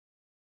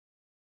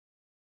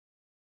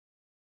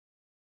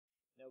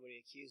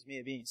Nobody accused me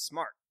of being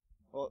smart.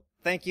 Well,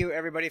 thank you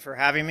everybody for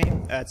having me.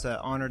 It's an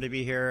honor to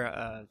be here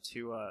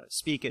to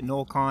speak at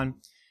Nullcon.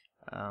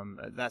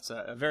 That's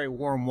a very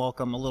warm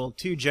welcome, a little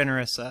too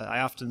generous. I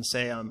often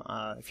say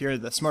if you're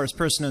the smartest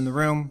person in the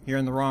room, you're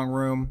in the wrong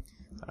room.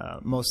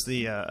 Most of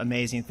the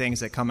amazing things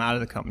that come out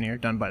of the company are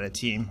done by the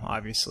team,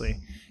 obviously.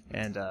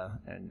 And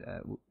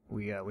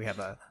we have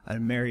a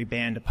merry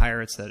band of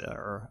pirates that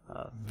are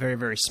very,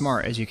 very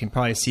smart, as you can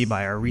probably see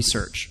by our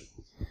research.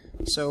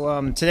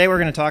 So today we're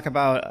going to talk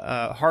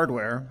about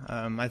hardware.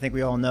 I think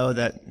we all know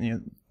that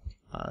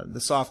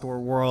the software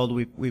world,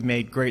 we've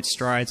made great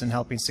strides in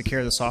helping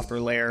secure the software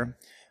layer,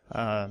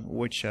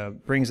 which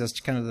brings us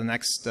to kind of the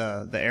next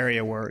the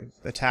area where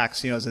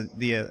attacks, as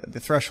the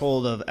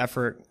threshold of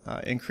effort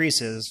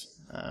increases.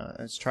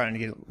 It's trying to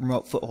get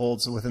remote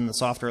footholds within the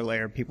software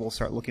layer. People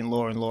start looking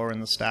lower and lower in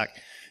the stack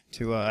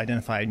to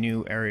identify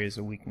new areas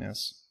of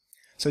weakness.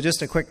 So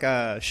just a quick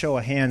show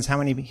of hands. How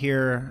many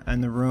here in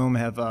the room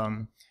have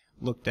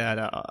looked at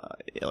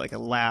like a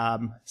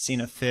lab, seen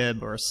a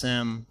fib or a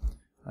sim,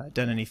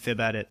 done any fib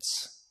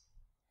edits?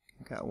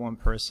 Got one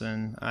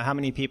person. How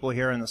many people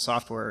here in the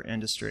software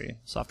industry,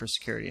 software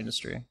security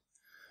industry?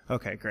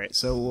 Okay, great.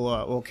 So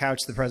we'll couch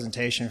the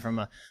presentation from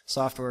a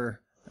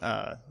software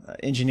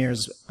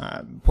engineer's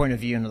point of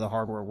view into the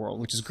hardware world,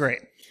 which is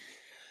great.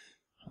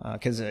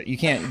 Because you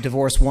can't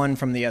divorce one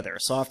from the other.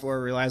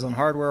 Software relies on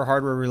hardware,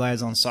 hardware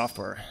relies on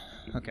software.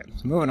 Okay,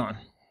 so moving on.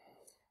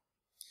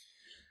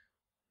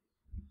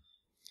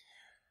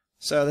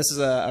 So this is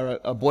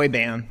a boy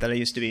band that I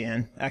used to be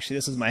in. Actually,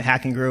 this is my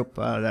hacking group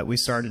that we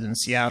started in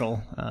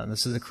Seattle.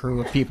 This is a crew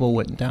of people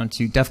went down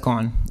to DEF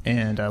CON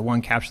and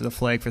won Capture the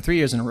Flag for 3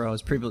 years in a row,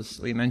 as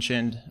previously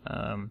mentioned.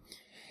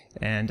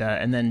 And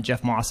then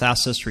Jeff Moss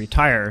asked us to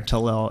retire to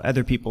allow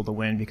other people to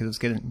win because it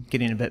was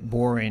getting a bit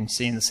boring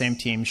seeing the same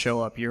team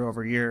show up year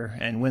over year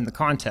and win the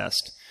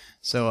contest.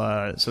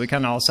 So we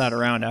kind of all sat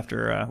around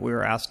after we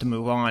were asked to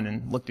move on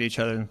and looked at each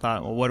other and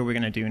thought, well, what are we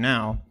going to do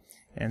now?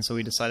 And so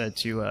we decided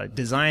to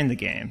design the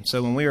game.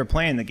 So when we were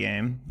playing the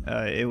game,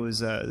 it was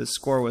the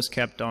score was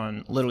kept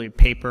on literally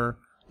paper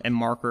and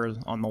markers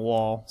on the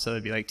wall. So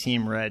it'd be like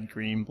team red,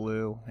 green,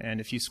 blue. And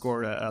if you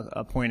scored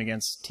a point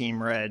against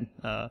team red,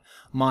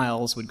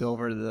 Miles would go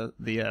over to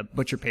the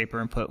butcher paper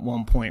and put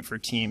 1 point for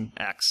team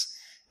X.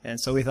 And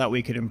so we thought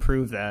we could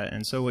improve that.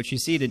 And so what you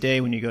see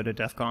today when you go to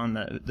DEF CON,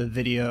 the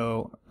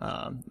video,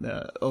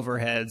 the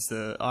overheads,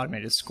 the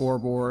automated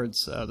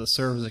scoreboards, the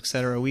servers,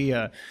 etc.,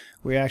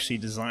 we actually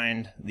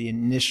designed the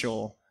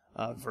initial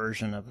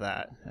version of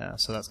that.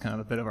 So that's kind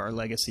of a bit of our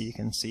legacy you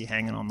can see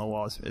hanging on the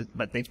walls.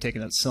 But they've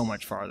taken it so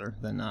much farther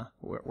than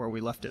where we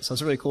left it. So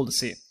it's really cool to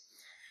see.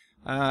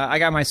 I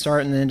got my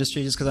start in the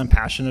industry just because I'm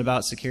passionate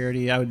about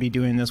security. I would be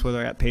doing this whether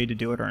I got paid to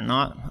do it or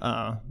not.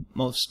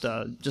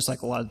 Just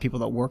like a lot of people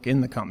that work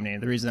in the company,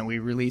 the reason that we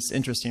release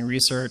interesting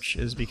research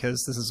is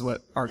because this is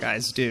what our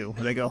guys do.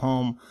 They go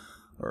home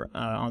or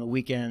on the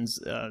weekends,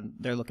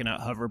 they're looking at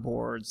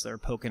hoverboards, they're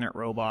poking at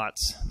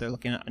robots, they're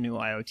looking at new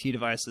IoT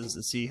devices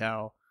to see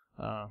how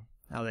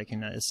they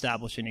can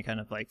establish any kind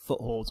of like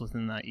footholds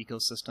within that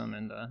ecosystem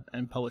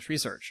and publish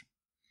research.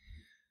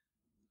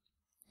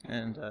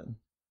 And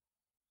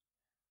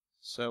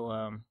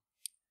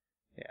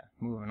yeah,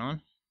 moving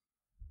on.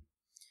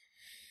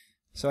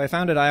 So I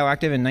founded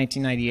IOActive in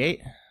 1998.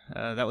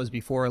 That was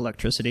before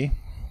electricity.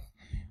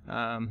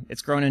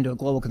 It's grown into a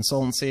global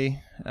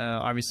consultancy.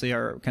 Obviously,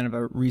 our kind of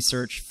a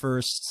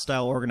research-first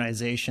style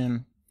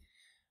organization.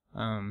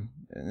 And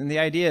the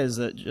idea is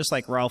that just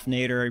like Ralph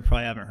Nader, you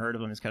probably haven't heard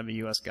of him. He's kind of a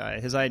U.S. guy.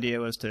 His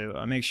idea was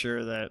to make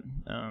sure that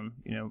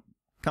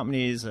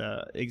companies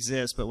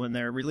exist, but when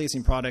they're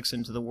releasing products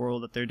into the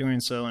world, that they're doing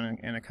so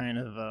in a kind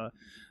of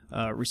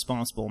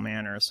responsible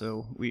manner.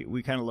 So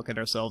we kind of look at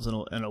ourselves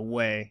in a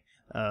way,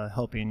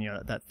 helping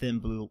that thin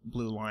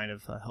blue line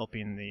of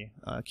helping the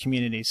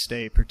community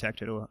stay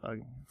protected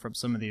from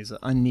some of these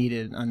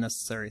unneeded,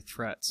 unnecessary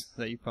threats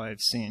that you probably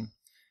have seen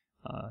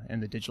in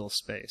the digital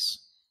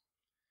space.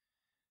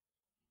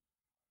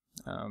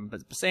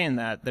 But saying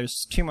that,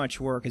 there's too much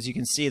work, as you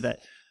can see that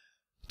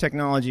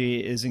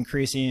technology is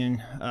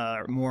increasing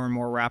more and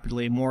more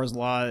rapidly. Moore's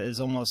law is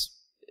almost,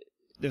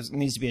 there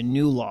needs to be a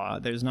new law.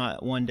 There's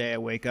not one day I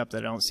wake up that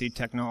I don't see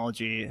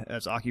technology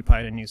has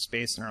occupied a new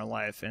space in our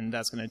life, and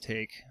that's going to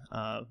take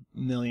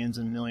millions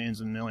and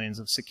millions and millions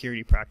of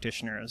security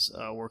practitioners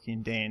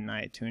working day and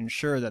night to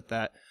ensure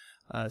that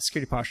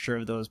security posture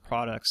of those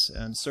products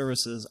and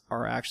services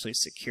are actually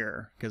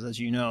secure. Because as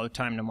you know,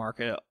 time to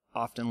market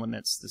often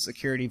limits the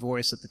security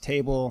voice at the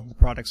table. The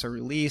products are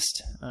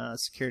released,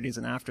 security is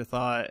an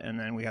afterthought, and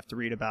then we have to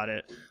read about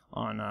it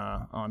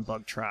on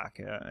bug track,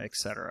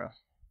 etc.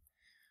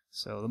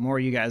 So the more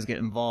you guys get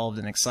involved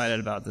and excited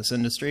about this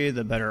industry,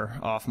 the better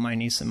off my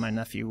niece and my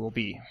nephew will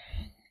be.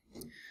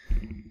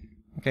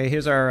 Okay,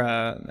 here's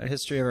our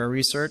history of our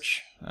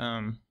research.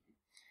 I'm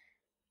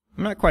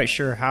not quite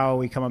sure how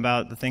we come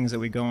about the things that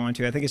we go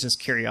into. I think it's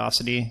just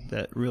curiosity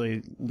that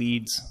really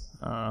leads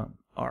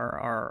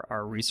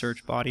our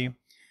research body.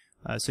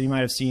 So you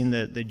might have seen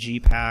the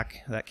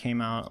GPAC that came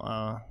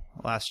out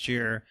last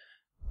year.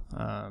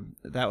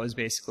 That was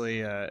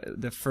basically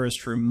the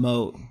first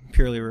remote,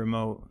 purely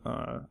remote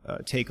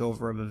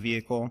takeover of a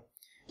vehicle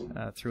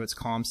through its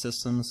comm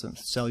systems and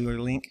cellular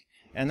link.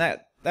 And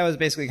that was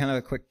basically kind of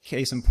a quick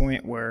case in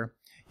point where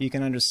you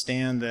can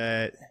understand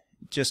that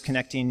just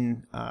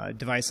connecting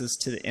devices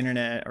to the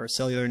internet or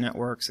cellular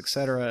networks,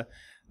 etc.,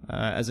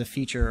 as a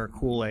feature are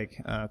cool,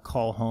 like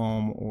call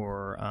home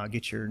or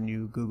get your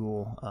new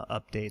Google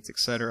updates,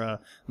 etc.,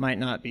 might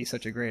not be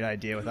such a great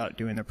idea without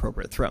doing the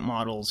appropriate threat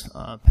models,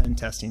 pen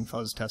testing,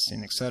 fuzz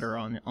testing,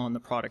 etc., on the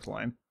product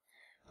line.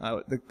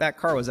 That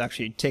car was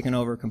actually taken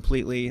over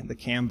completely. The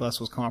CAN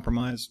bus was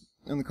compromised,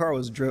 and the car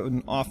was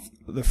driven off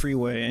the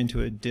freeway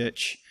into a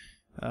ditch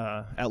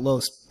at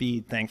low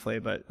speed, thankfully.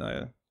 But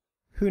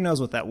who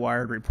knows what that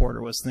Wired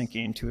reporter was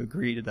thinking to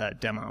agree to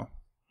that demo?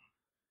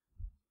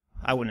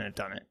 I wouldn't have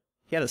done it.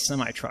 He had a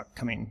semi-truck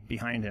coming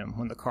behind him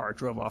when the car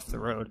drove off the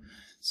road.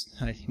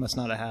 He must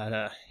not have had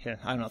a,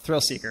 I don't know,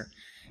 thrill seeker.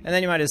 And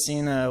then you might have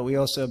seen, we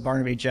also,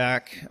 Barnaby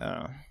Jack,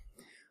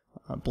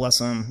 bless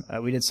him,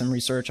 we did some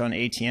research on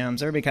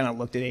ATMs. Everybody kind of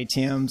looked at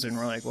ATMs and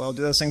we're like, well,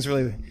 do those things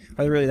really,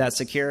 are they really that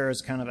secure?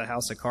 It's kind of a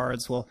house of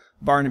cards. Well,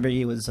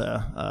 Barnaby was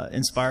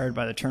inspired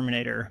by the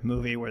Terminator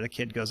movie where the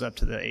kid goes up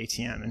to the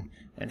ATM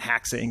and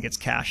hacks it and gets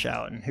cash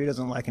out. And who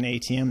doesn't like an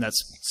ATM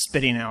that's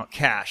spitting out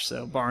cash?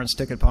 So Barnes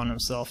took it upon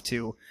himself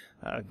to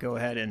go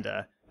ahead and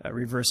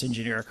reverse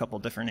engineer a couple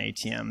different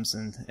ATMs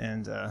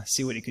and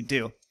see what he could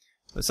do.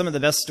 But some of the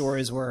best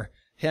stories were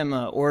him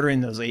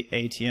ordering those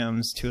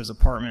ATMs to his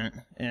apartment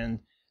and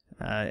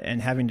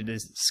having to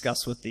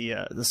discuss with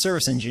the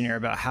service engineer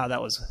about how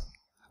that was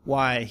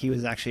why he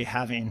was actually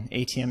having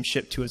ATM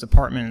shipped to his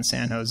apartment in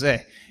San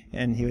Jose.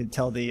 And he would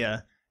tell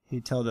the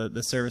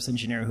service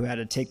engineer who had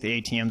to take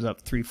the ATMs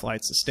up 3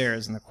 flights of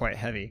stairs, and they're quite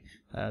heavy,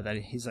 that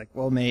he's like,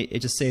 well, mate, it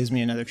just saves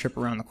me another trip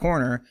around the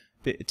corner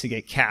to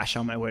get cash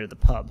on my way to the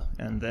pub.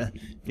 And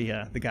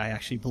the guy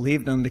actually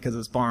believed him because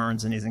it's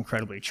Barnes and he's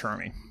incredibly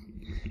charming.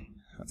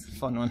 That's a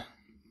fun one.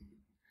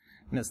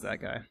 Missed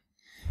that guy.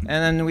 And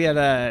then we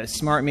had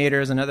smart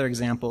meters, another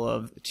example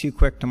of too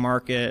quick to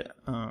market,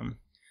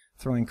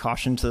 throwing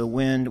caution to the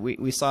wind.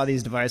 We saw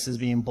these devices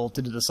being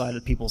bolted to the side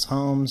of people's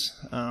homes,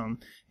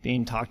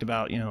 being talked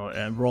about,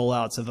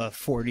 rollouts of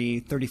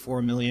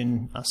 34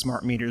 million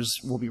smart meters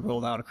will be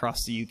rolled out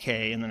across the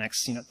UK in the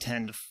next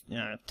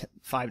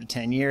 5 to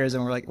 10 years.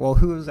 And we're like, well,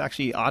 who's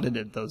actually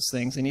audited those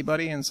things?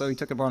 Anybody? And so we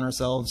took it upon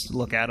ourselves to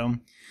look at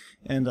them.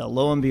 And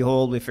lo and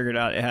behold, we figured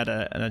out it had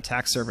an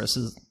attack service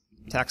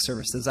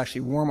that's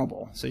actually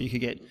warmable. So you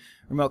could get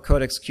remote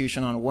code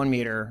execution on 1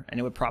 meter, and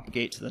it would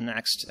propagate to the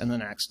next, and the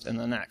next, and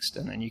the next.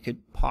 And then you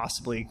could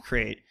possibly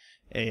create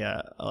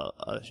a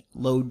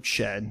load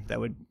shed that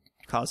would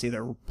cause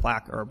either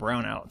black or a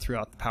brownout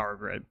throughout the power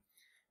grid.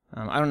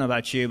 I don't know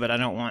about you, but I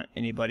don't want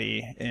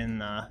anybody in,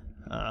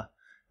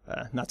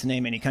 not to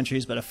name any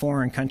countries, but a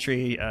foreign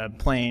country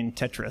playing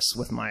Tetris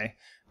with my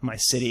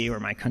city or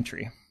my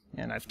country.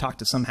 And I've talked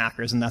to some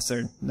hackers, and that's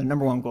their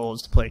number one goal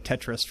is to play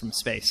Tetris from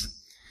space.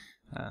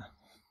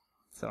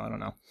 So I don't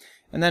know.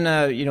 And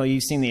then,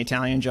 you've seen the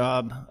Italian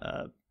job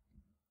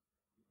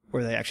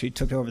where they actually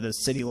took over the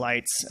city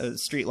lights,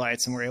 street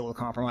lights, and were able to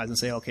compromise and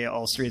say, okay,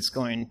 all streets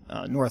going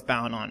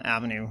northbound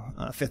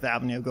on Fifth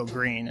Avenue go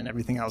green, and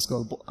everything else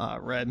go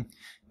red.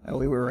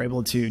 We were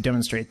able to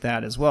demonstrate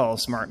that as well.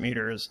 Smart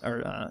meters,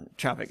 or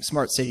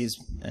smart cities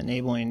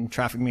enabling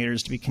traffic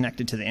meters to be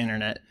connected to the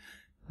internet.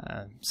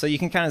 So you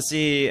can kind of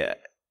see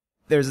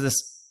there's this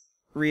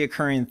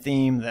reoccurring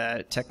theme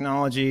that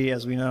technology,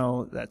 as we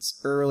know, that's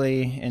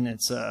early in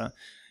its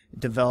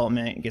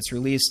development, gets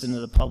released into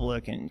the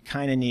public and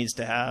kind of needs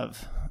to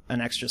have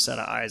an extra set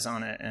of eyes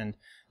on it. And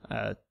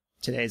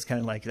today's kind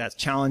of like that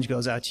challenge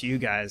goes out to you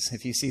guys.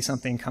 If you see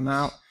something come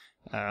out,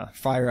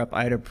 fire up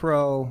IDA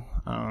Pro,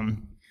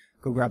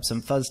 go grab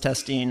some fuzz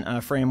testing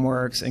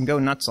frameworks and go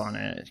nuts on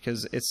it,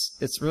 because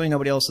it's really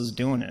nobody else is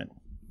doing it.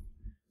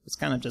 It's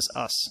kind of just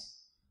us.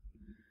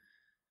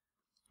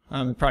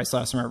 It probably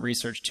saw some of our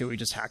research too. We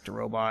just hacked a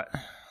robot.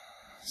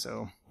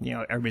 So,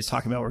 everybody's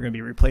talking about we're going to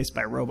be replaced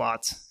by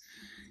robots.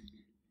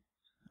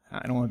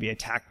 I don't want to be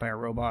attacked by a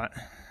robot.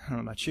 I don't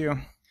know about you.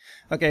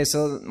 Okay,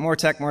 so more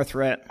tech, more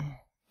threat.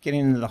 Getting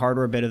into the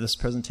hardware bit of this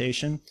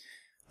presentation.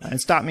 And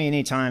stop me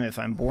anytime if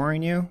I'm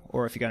boring you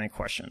or if you got any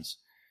questions.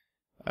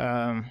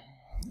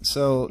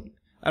 So,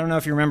 I don't know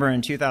if you remember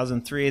in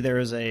 2003 there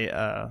was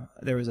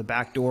a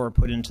backdoor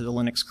put into the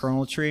Linux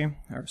kernel tree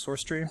or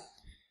source tree.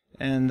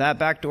 And that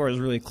backdoor is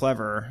really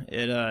clever.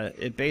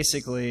 It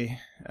basically,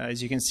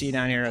 as you can see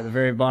down here at the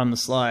very bottom of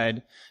the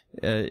slide,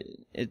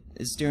 it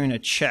is doing a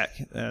check.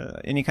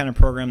 Any kind of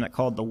program that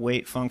called the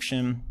wait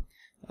function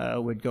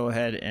would go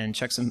ahead and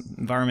check some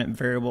environment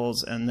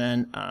variables and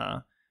then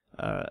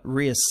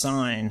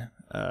reassign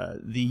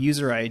the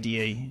user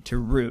ID to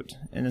root.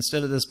 And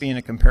instead of this being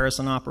a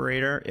comparison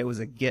operator, it was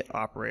a get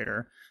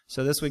operator.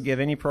 So this would give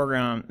any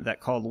program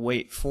that called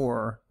wait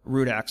for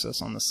root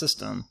access on the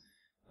system.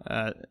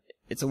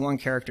 It's a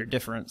 1-character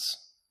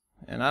difference.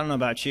 And I don't know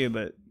about you,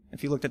 but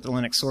if you looked at the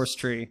Linux source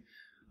tree,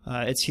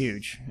 it's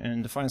huge.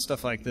 And to find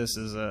stuff like this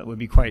would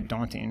be quite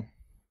daunting.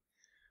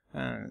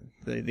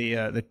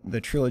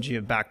 the trilogy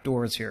of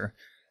backdoors here.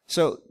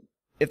 So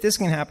if this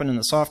can happen in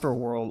the software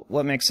world,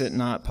 what makes it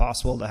not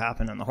possible to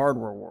happen in the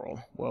hardware world?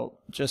 Well,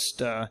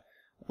 just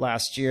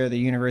last year, the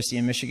University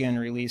of Michigan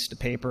released a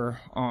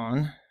paper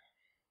on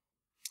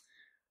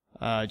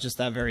just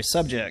that very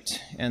subject,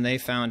 and they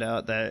found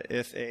out that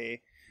if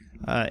a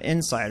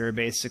insider,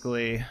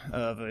 basically,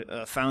 of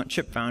a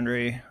chip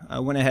foundry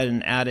went ahead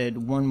and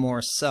added one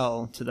more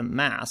cell to the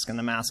mask, and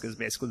the mask is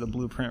basically the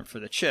blueprint for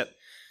the chip,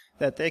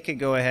 that they could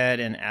go ahead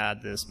and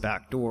add this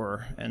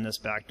backdoor, and this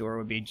backdoor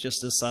would be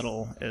just as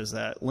subtle as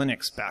that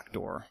Linux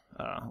backdoor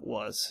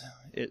was.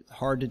 It's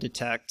hard to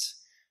detect.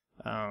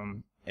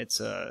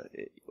 It's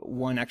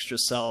one extra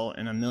cell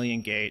in a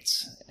million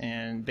gates,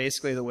 and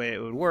basically the way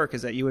it would work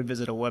is that you would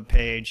visit a web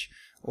page,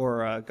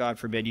 or God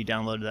forbid you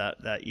downloaded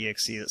that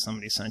exe that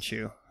somebody sent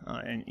you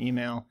in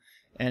email,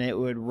 and it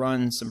would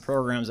run some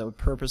programs that would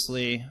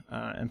purposely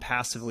and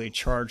passively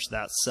charge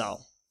that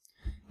cell.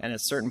 And at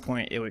a certain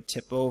point it would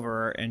tip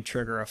over and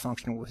trigger a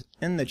function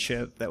within the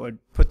chip that would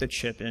put the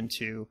chip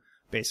into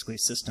basically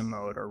system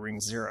mode or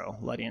ring 0,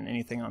 letting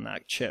anything on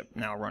that chip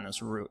now run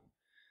as root.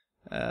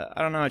 I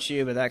don't know about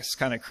you, but that's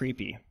kind of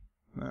creepy.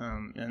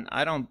 And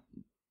I don't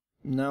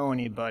know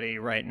anybody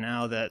right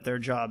now that their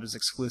job is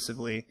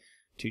exclusively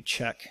to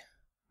check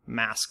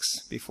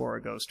masks before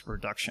it goes to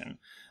production.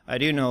 I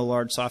do know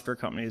large software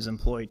companies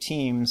employ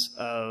teams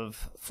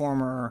of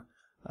former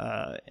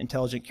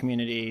intelligent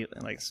community,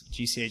 like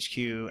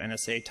GCHQ,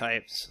 NSA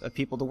types, of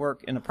people to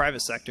work in the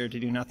private sector to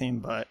do nothing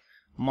but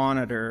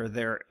monitor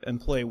their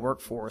employee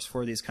workforce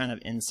for these kind of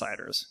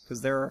insiders,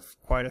 because there are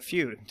quite a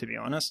few, to be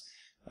honest,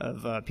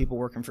 of people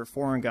working for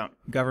foreign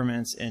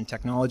governments and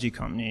technology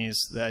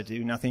companies that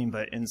do nothing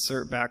but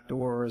insert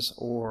backdoors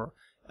or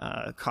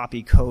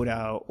copy code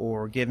out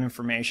or give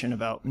information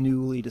about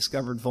newly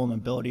discovered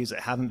vulnerabilities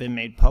that haven't been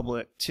made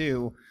public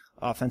to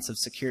offensive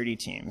security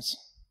teams.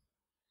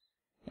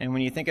 And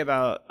when you think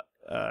about,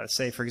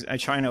 say, for example,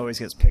 China always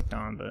gets picked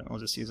on, but I'll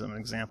just use an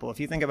example. If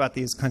you think about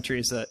these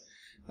countries that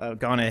have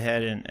gone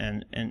ahead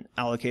and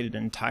allocated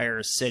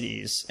entire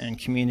cities and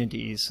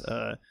communities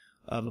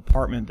of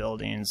apartment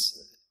buildings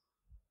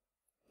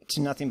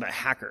to nothing but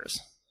hackers.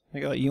 They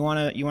go, you want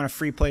a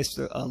free place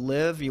to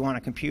live, you want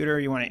a computer,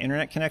 you want an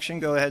internet connection,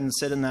 go ahead and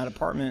sit in that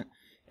apartment,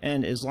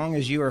 and as long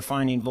as you are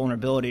finding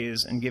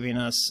vulnerabilities and giving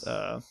us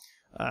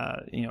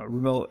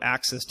remote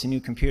access to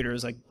new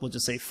computers, like we'll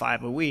just say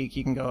 5 a week,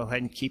 you can go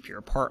ahead and keep your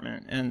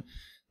apartment. And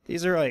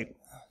these are like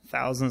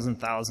thousands and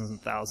thousands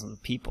and thousands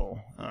of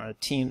people.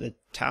 The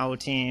Tau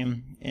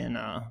team in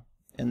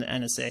the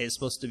NSA is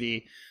supposed to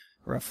be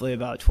roughly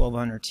about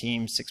 1,200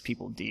 teams, 6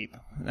 people deep.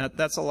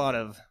 That's a lot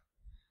of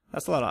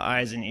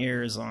eyes and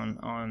ears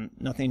on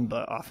nothing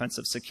but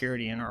offensive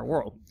security in our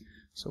world.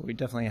 So we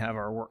definitely have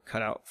our work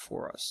cut out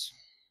for us.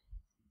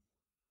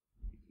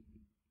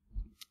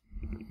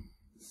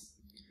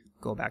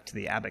 Go back to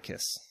the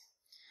abacus.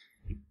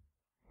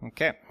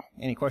 Okay,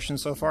 any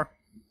questions so far?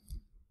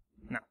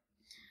 No.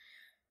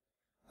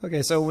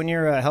 Okay, so when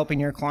you're helping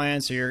your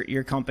clients or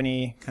your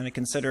company kind of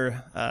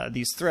consider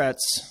these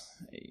threats,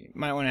 you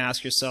might want to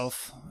ask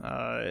yourself,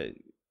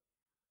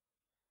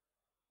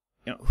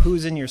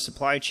 who's in your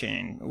supply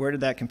chain? Where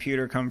did that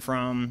computer come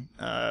from?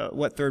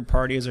 What third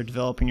parties are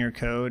developing your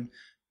code?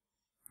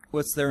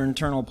 What's their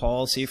internal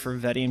policy for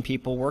vetting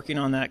people working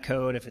on that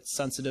code? If it's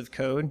sensitive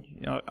code,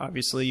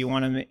 obviously you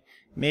want to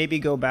maybe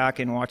go back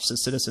and watch the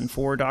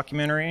Citizen4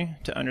 documentary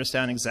to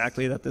understand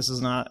exactly that this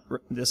is not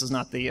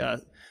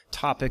the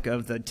topic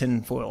of the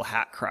tinfoil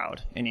hat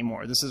crowd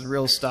anymore. This is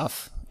real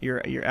stuff.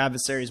 Your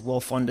adversary is well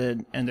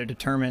funded and they're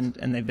determined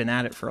and they've been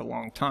at it for a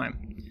long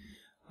time.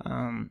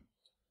 And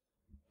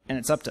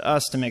it's up to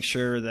us to make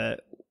sure that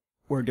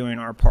we're doing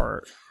our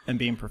part and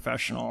being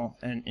professional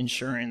and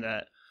ensuring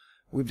that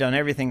we've done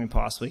everything we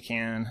possibly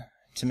can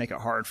to make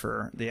it hard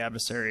for the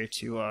adversary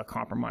to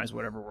compromise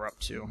whatever we're up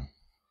to.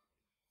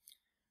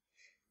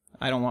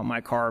 I don't want my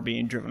car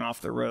being driven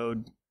off the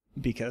road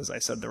because I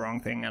said the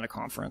wrong thing at a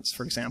conference,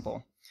 for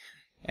example.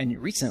 And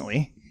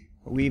recently,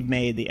 we've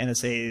made the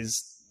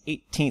NSA's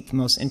 18th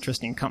most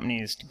interesting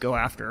companies to go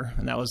after,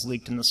 and that was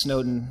leaked in the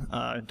Snowden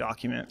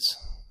documents.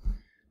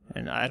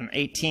 And I'm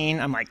 18.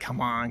 I'm like, come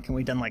on, can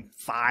we done like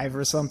 5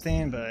 or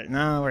something? But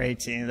no, we're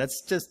 18.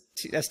 That's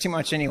too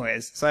much,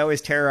 anyways. So I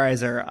always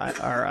terrorize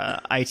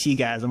our IT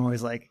guys. I'm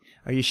always like,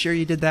 are you sure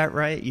you did that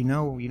right? You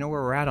know where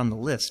we're at on the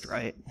list,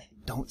 right?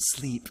 Don't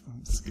sleep.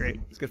 It's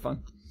great. It's good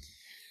fun.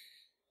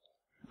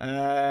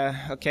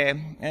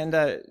 Okay, and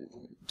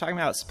talking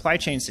about supply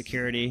chain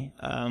security.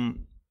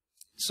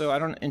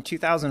 So in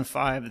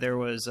 2005 there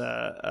was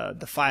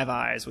the Five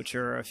Eyes, which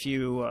are a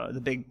few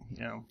the big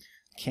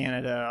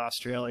Canada,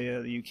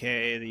 Australia, the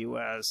UK, the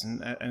US,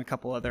 and a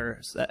couple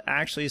others that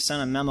actually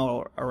sent a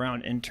memo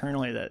around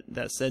internally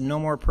that said no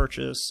more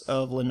purchase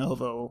of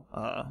Lenovo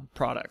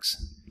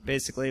products.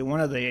 Basically, one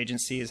of the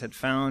agencies had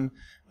found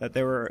that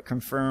there were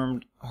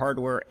confirmed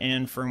hardware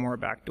and firmware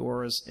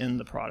backdoors in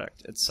the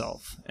product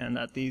itself, and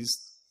that these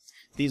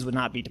would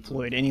not be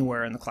deployed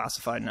anywhere in the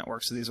classified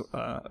networks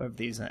of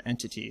these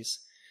entities.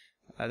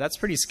 That's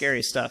pretty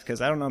scary stuff,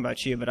 because I don't know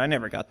about you, but I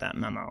never got that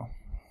memo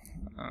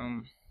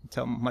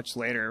until much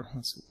later.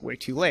 It's way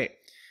too late.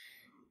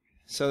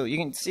 So you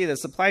can see the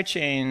supply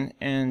chain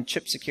and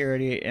chip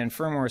security and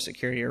firmware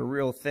security are a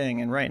real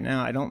thing. And right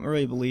now, I don't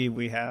really believe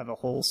we have a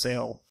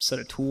wholesale set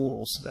of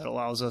tools that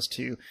allows us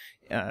to,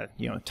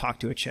 talk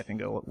to a chip and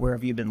go, where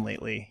have you been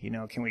lately?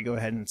 Can we go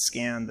ahead and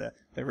scan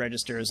the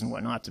registers and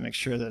whatnot to make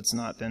sure that it's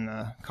not been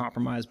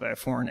compromised by a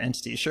foreign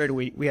entity? Sure,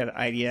 we have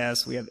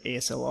IDS, we have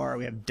ASLR,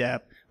 we have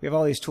DEP, we have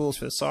all these tools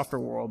for the software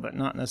world, but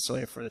not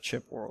necessarily for the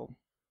chip world.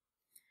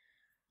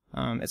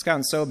 It's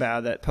gotten so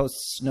bad that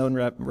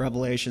post-Snowden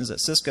revelations at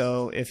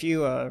Cisco, if you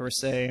were,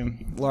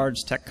 say,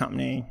 large tech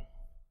company,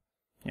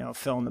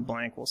 fill in the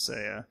blank, we'll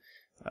say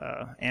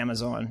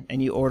Amazon,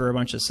 and you order a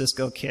bunch of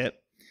Cisco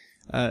kit,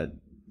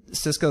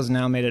 Cisco's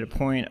now made it a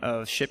point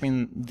of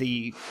shipping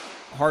the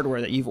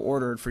hardware that you've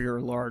ordered for your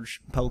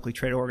large publicly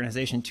traded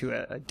organization to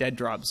a dead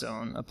drop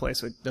zone, a place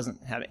that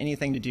doesn't have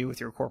anything to do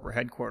with your corporate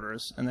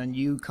headquarters, and then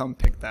you come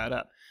pick that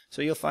up.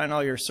 So you'll find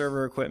all your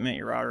server equipment,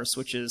 your router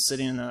switches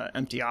sitting in an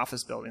empty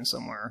office building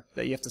somewhere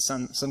that you have to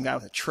send some guy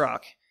with a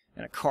truck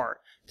and a cart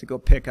to go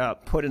pick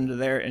up, put into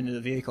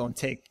the vehicle and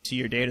take to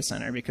your data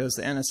center, because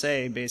the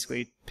NSA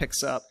basically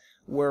picks up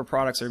where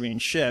products are being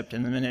shipped,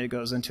 and the minute it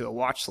goes into a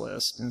watch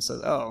list and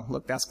says, oh,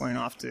 look, that's going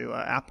off to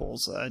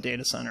Apple's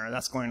data center,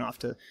 that's going off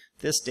to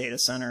this data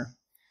center,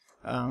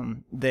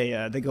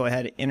 they go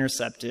ahead and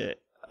intercept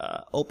it,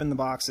 open the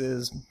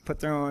boxes,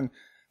 put their own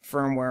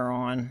firmware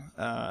on,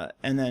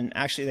 and then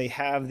actually they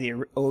have the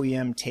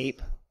OEM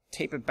tape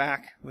it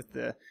back with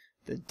the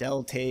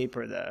Dell tape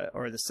or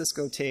the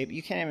Cisco tape.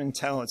 You can't even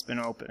tell it's been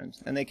opened,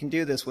 and they can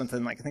do this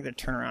within, I think their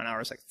turnaround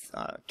hours,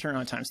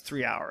 turnaround time's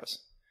 3 hours.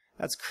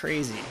 That's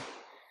crazy.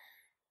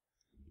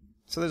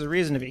 So there's a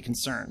reason to be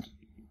concerned.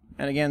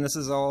 And again, this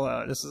is all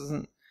this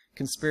isn't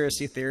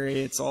conspiracy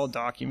theory. It's all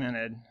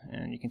documented,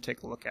 and you can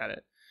take a look at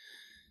it.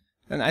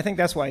 And I think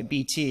that's why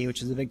BT,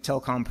 which is a big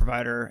telecom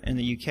provider in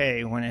the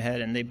UK, went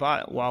ahead and they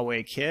bought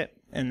Huawei kit,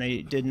 and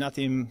they did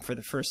nothing for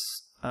the first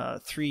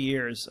 3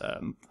 years,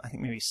 I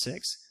think maybe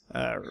 6,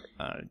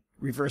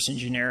 reverse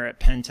engineer it,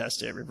 pen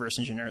test it, reverse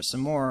engineer it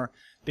some more,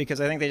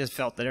 because I think they just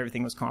felt that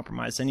everything was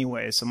compromised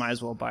anyway, so might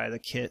as well buy the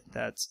kit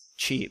that's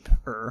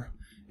cheaper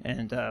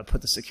and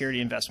put the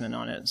security investment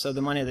on it. So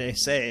the money they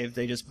saved,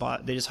 they just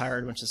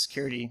hired a bunch of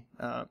security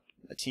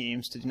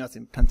teams to do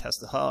nothing, pen test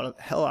the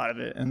hell out of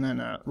it, and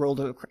then rolled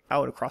it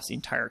out across the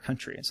entire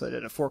country. So they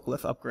did a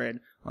forklift upgrade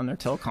on their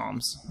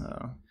telecoms.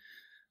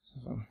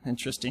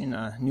 Interesting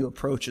new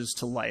approaches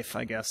to life,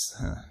 I guess,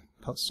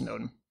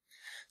 post-Snowden.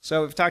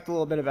 So we've talked a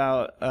little bit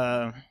about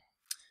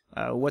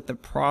what the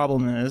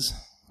problem is,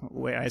 the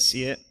way I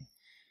see it.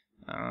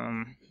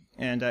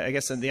 And I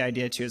guess the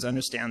idea too is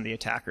understand the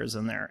attackers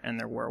and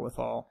their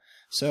wherewithal.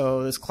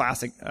 So this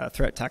classic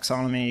threat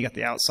taxonomy, you got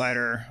the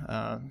outsider,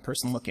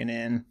 person looking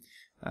in,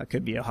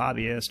 could be a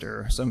hobbyist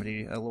or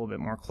somebody a little bit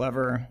more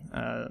clever,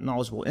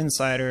 knowledgeable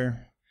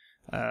insider,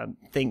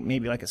 think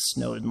maybe like a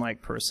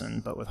Snowden-like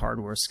person but with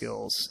hardware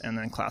skills, and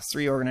then class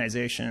 3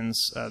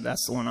 organizations.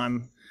 That's the one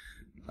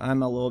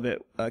I'm a little bit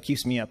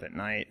keeps me up at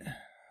night.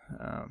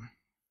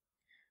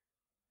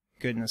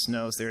 Goodness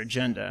knows their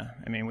agenda.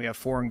 I mean, we have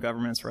foreign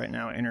governments right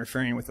now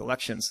interfering with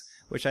elections,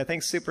 which I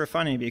think is super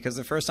funny, because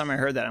the first time I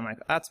heard that, I'm like,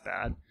 that's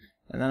bad.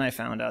 And then I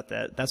found out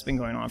that that's been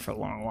going on for a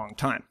long, long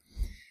time.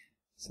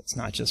 So it's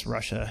not just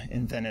Russia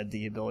invented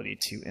the ability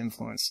to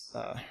influence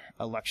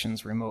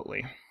elections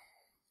remotely.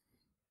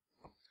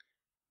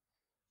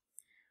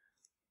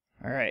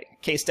 All right,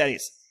 case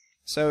studies.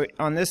 So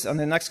on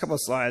the next couple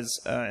of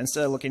slides,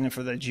 instead of looking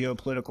for the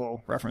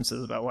geopolitical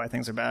references about why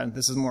things are bad,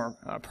 this is more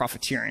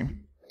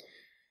profiteering.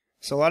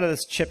 So a lot of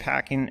this chip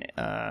hacking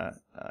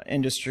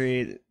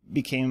industry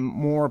became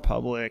more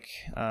public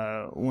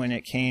when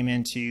it came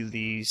into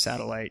the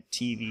satellite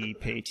TV,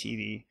 pay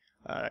TV.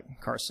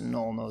 Carson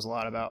Knoll knows a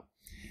lot about.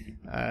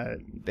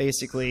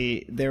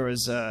 Basically, there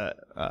was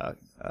a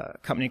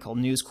company called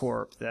News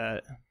Corp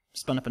that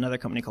spun up another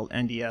company called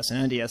NDS,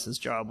 and NDS's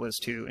job was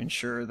to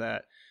ensure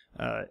that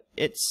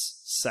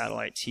its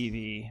satellite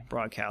TV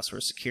broadcasts were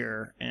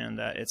secure and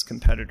that its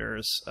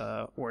competitors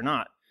were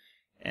not.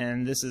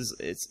 And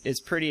it's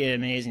pretty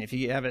amazing. If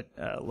you have a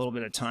little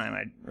bit of time,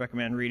 I'd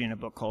recommend reading a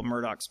book called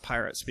Murdoch's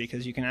Pirates,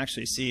 because you can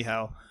actually see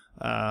how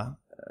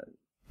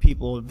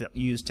people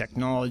use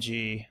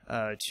technology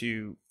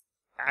to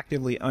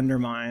actively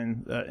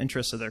undermine the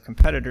interests of their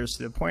competitors,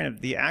 to the point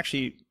of they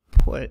actually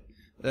put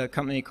a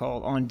company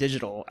called On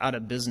Digital out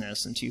of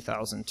business in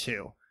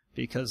 2002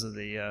 because of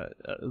the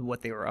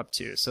what they were up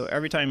to. So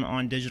every time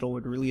On Digital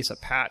would release a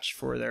patch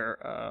for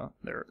their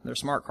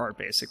smart card,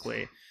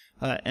 basically,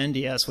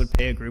 NDS would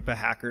pay a group of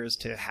hackers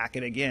to hack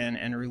it again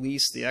and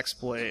release the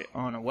exploit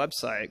on a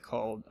website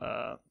called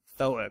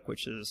THOIC,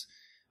 which is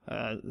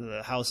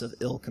the House of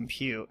Ill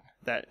Compute,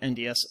 that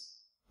NDS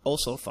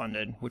also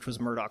funded, which was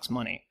Murdoch's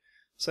money.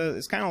 So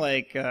it's kind of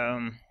like,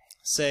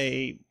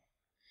 say,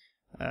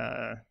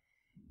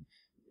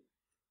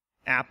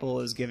 Apple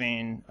is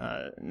giving,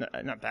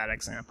 not bad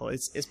example.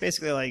 It's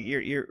basically like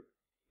you're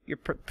you're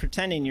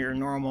pretending you're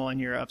normal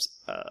and you're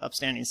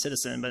upstanding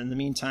citizen, but in the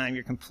meantime,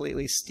 you're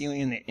completely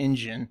stealing the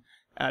engine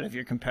out of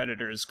your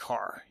competitor's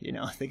car. You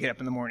know, they get up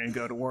in the morning and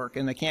go to work,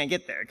 and they can't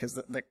get there because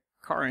the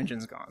car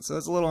engine's gone. So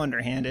it's a little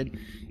underhanded.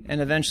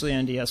 And eventually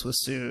NDS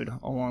was sued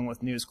along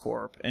with News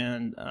Corp,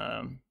 and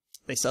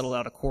they settled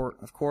out of court,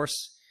 of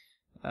course.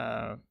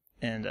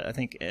 And I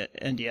think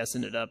NDS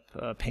ended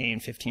up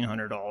paying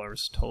 $1,500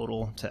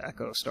 total to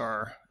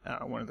EchoStar,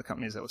 one of the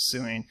companies that was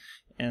suing.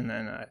 And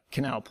then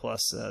Canal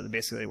Plus,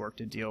 basically they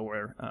worked a deal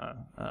where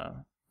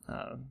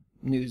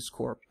News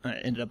Corp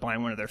ended up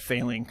buying one of their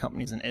failing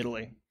companies in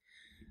Italy.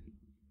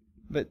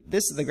 But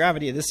the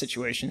gravity of this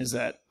situation is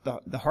that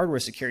the hardware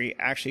security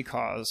actually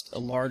caused a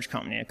large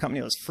company, a company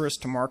that was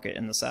first to market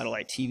in the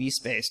satellite TV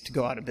space, to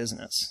go out of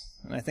business.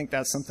 And I think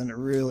that's something to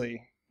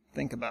really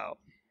think about.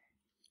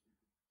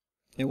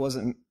 It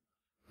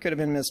could have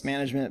been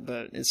mismanagement,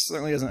 but it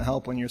certainly doesn't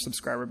help when your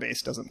subscriber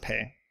base doesn't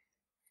pay.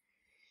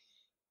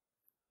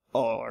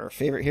 Oh, our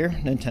favorite here,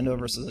 Nintendo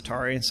versus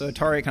Atari. So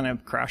Atari kind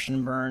of crashed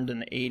and burned in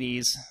the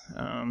 80s.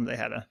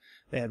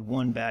 They had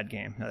one bad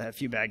game. They had a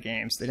few bad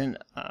games. They didn't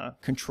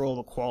control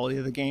the quality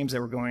of the games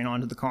that were going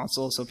onto the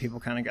console, so people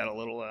kind of got a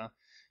little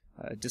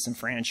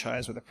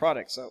disenfranchised with the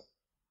product. So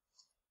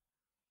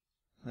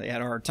they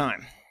had a hard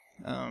time.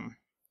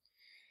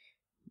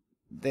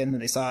 Then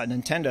they saw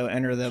Nintendo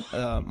enter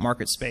the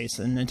market space,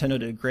 and Nintendo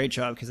did a great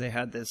job because they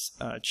had this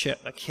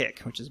chip, a kick,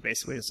 which is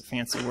basically just a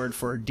fancy word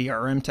for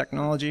DRM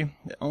technology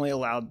that only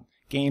allowed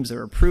games that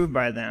were approved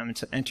by them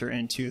to enter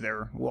into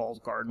their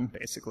walled garden,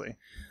 basically.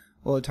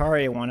 Well,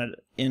 Atari wanted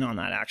in on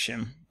that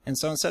action, and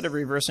so instead of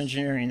reverse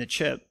engineering the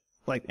chip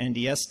like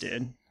NDS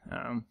did,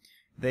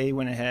 they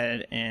went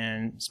ahead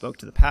and spoke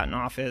to the patent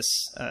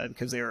office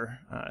because they were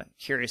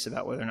curious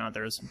about whether or not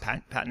there was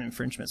patent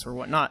infringements or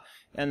whatnot.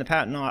 And the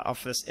patent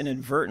office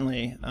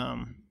inadvertently,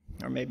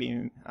 or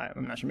maybe,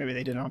 I'm not sure, maybe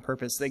they did it on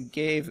purpose, they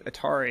gave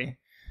Atari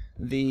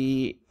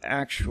the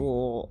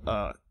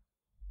actual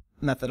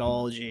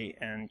methodology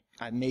and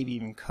maybe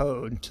even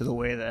code to the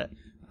way that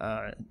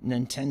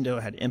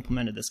Nintendo had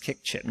implemented this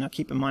kick chip. Now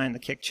keep in mind the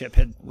kick chip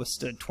had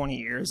withstood 20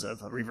 years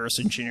of reverse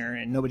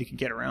engineering and nobody could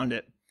get around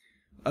it.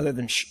 Other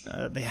than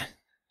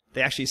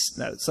they actually,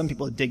 some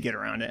people did get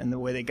around it, and the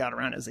way they got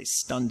around it is they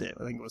stunned it.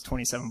 I think it was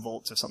 27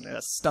 volts or something.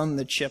 That stunned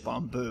the chip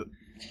on boot,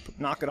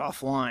 knock it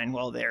offline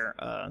while their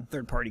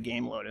third-party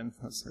game loaded.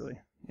 That's really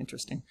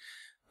interesting.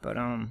 But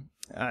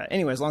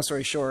anyways, long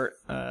story short,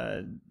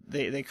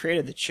 they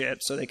created the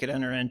chip so they could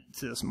enter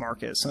into this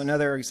market. So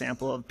another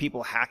example of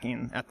people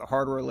hacking at the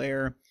hardware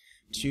layer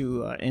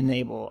to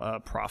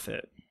enable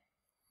profit.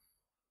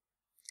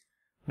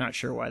 Not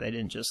sure why they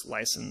didn't just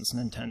license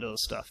Nintendo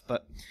stuff,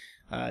 but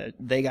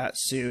they got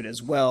sued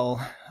as well.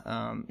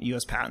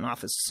 U.S. Patent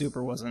Office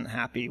super wasn't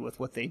happy with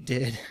what they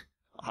did,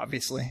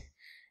 obviously,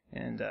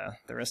 and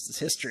the rest is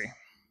history.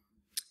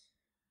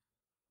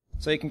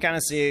 So you can kind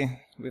of see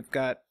we've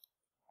got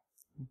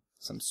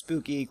some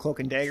spooky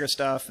cloak and dagger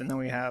stuff, and then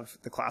we have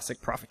the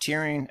classic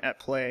profiteering at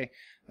play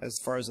as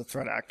far as the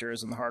threat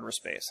actors in the hardware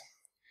space.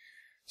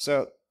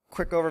 So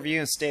quick overview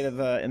and state of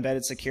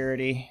embedded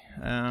security.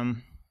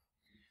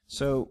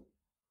 So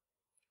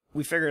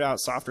we figured out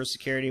software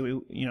security,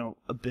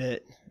 a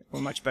bit. We're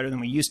much better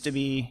than we used to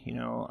be.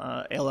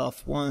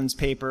 ALF1's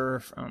paper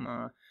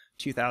from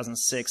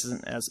 2006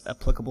 isn't as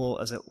applicable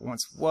as it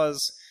once was.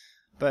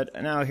 But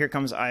now here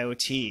comes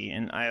IoT,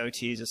 and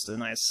IoT is just a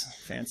nice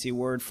fancy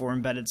word for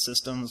embedded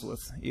systems with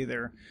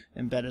either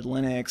embedded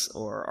Linux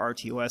or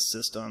RTOS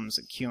systems,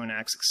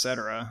 QNX,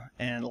 etc.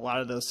 And a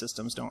lot of those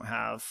systems don't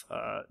have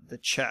the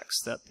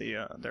checks that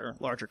their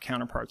larger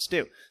counterparts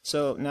do.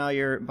 So now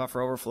your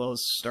buffer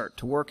overflows start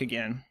to work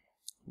again,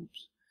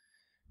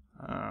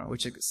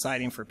 which is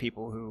exciting for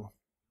people who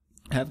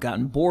have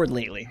gotten bored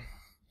lately.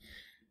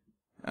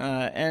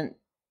 And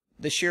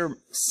the sheer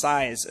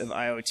size of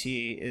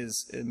IoT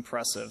is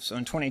impressive. So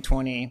in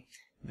 2020,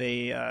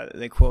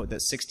 they quote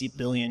that 60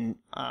 billion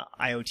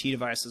IoT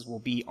devices will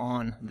be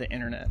on the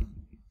internet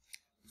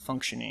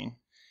functioning,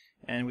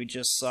 and we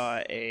just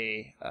saw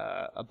a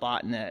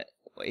botnet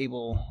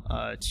able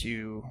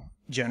to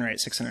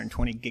generate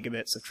 620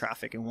 gigabits of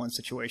traffic in one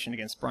situation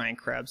against Brian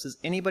Krebs. Does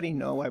anybody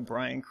know why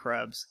Brian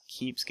Krebs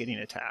keeps getting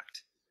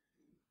attacked?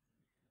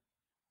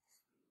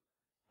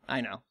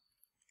 I know,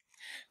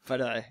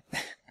 but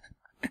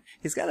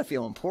he's got to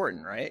feel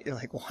important, right? You're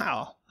like,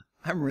 wow,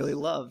 I'm really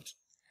loved.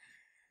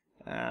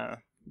 The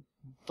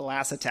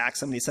last attack,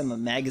 somebody sent him a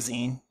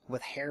magazine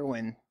with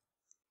heroin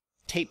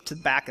taped to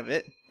the back of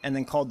it and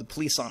then called the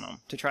police on him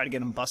to try to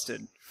get him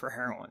busted for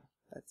heroin.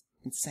 That's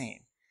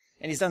insane.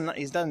 And he's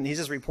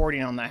just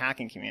reporting on the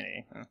hacking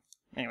community.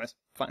 Anyways,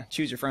 fine,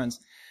 choose your friends.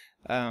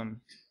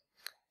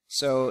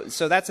 So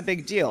that's a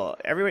big deal.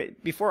 Everybody,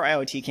 before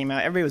IoT came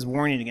out, everybody was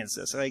warning against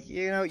this. Like,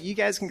 you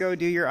guys can go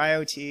do your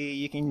IoT.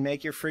 You can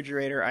make your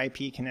refrigerator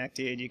IP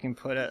connected. You can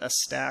put a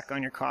stack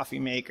on your coffee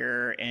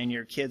maker and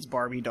your kid's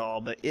Barbie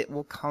doll, but it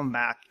will come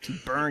back to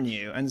burn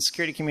you. And the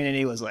security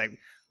community was like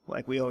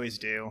we always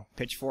do,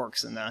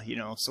 pitchforks and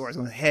swords.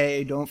 Going,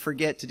 hey, don't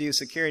forget to do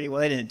security.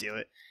 Well, they didn't do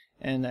it,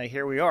 And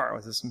here we are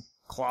with this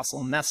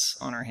colossal mess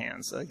on our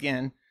hands.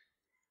 Again,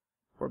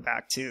 we're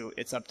back to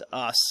it's up to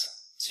us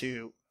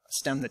to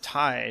stem the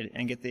tide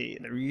and get the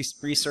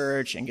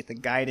research and get the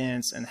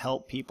guidance and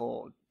help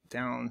people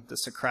down the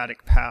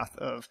Socratic path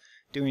of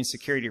doing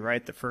security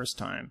right the first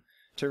time.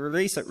 To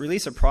release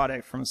a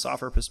product from a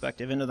software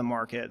perspective into the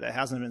market that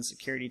hasn't been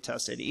security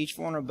tested, each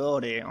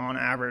vulnerability on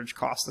average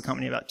costs the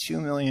company about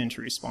 $2 million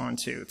to respond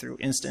to through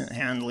instant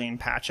handling,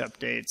 patch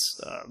updates,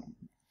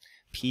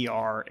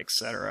 PR,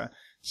 etc.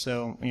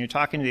 So when you're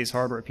talking to these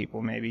hardware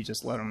people, maybe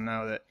just let them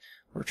know that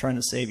we're trying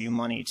to save you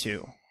money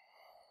too.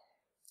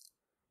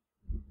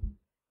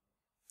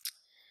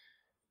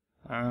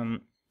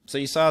 So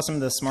you saw some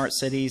of the smart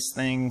cities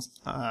things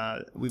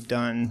we've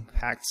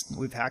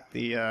hacked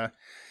the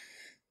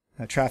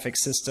traffic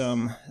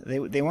system.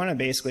 They want to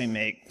basically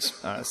make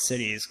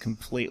cities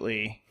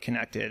completely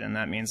connected, and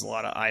that means a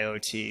lot of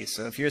IoT.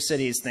 So if your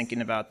city is thinking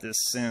about this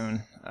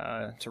soon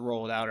to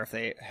roll it out, or if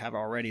they have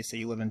already, say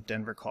you live in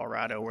Denver,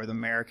 Colorado, where the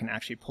mayor can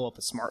actually pull up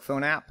a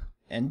smartphone app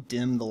and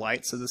dim the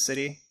lights of the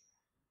city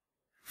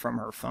from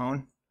her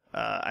phone,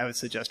 I would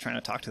suggest trying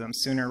to talk to them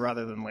sooner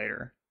rather than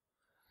later.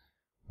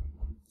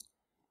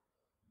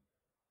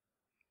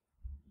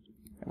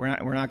 We're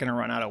not going to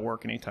run out of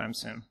work anytime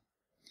soon.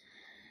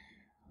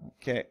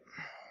 Okay.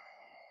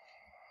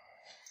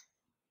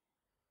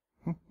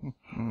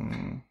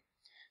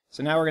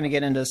 So now we're going to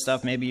get into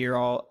stuff maybe you're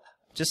all,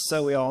 just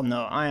so we all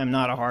know, I am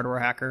not a hardware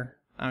hacker.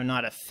 I'm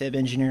not a fib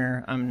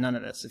engineer. I'm none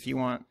of this. If you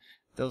want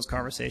those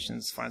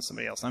conversations, find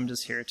somebody else. I'm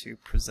just here to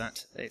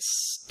present a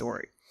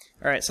story.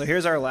 All right, so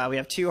here's our lab. We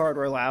have two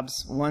hardware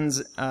labs.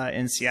 One's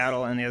in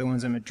Seattle and the other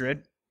one's in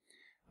Madrid.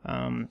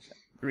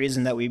 The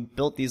reason that we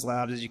built these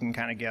labs, as you can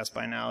kind of guess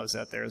by now, is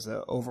that there's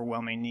an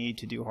overwhelming need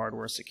to do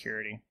hardware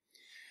security.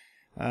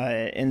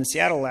 In the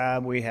Seattle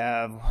lab, we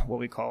have what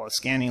we call a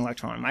scanning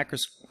electron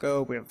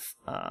microscope. We have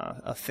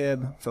a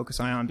FIB, focus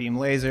ion beam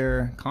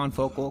laser,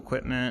 confocal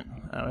equipment,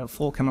 a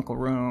full chemical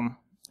room,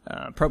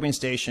 probing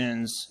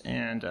stations,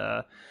 and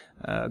a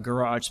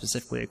garage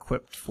specifically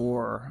equipped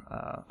for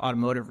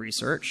automotive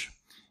research.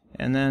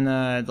 And then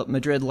the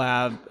Madrid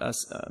lab, a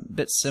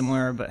bit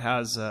similar, but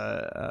has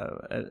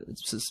a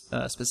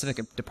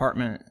specific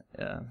department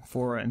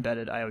for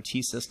embedded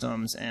IoT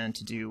systems and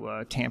to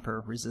do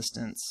tamper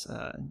resistance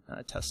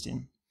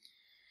testing.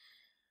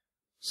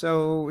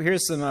 So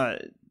here's some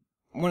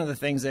one of the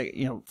things that,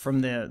 you know,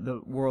 from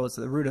the world is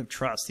the root of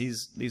trust.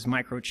 These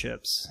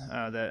microchips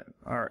that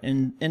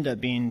end up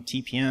being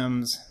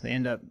TPMs. They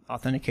end up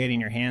authenticating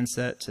your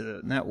handset to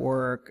the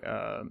network,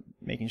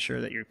 making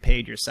sure that you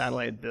paid your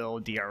satellite bill,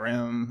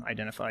 DRM,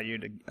 identify you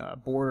to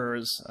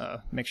borders,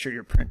 make sure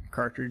your print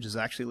cartridge is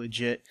actually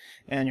legit,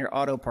 and your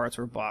auto parts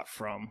were bought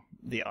from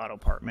the auto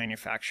part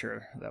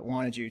manufacturer that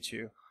wanted you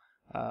to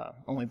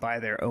only buy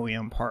their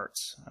OEM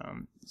parts.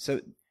 So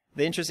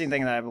the interesting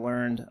thing that I've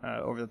learned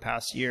over the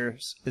past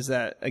years is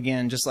that,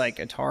 again, just like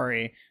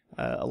Atari,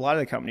 a lot of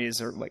the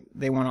companies are like,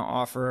 they want to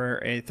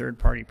offer a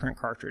third-party print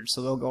cartridge,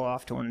 so they'll go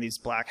off to one of these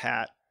black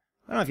hat.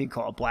 I don't know if you'd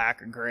call it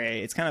black or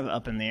gray. It's kind of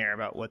up in the air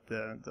about what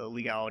the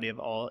legality of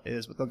all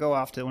is, but they'll go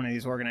off to one of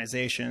these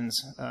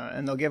organizations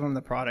and they'll give them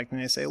the product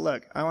and they say,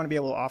 look, I want to be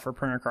able to offer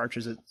printer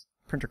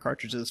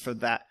cartridges for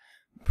that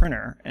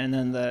printer, and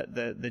then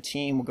the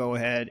team will go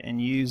ahead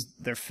and use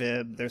their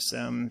FIB, their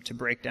SIM, to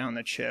break down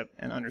the chip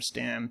and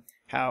understand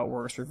how it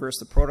works, reverse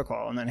the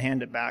protocol, and then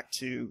hand it back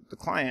to the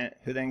client,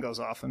 who then goes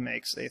off and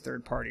makes a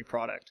third-party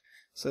product.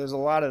 So there's a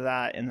lot of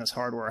that in this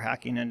hardware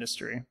hacking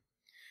industry.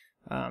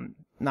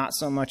 Not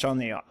so much on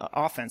the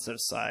offensive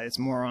side, it's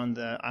more on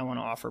the I want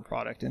to offer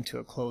product into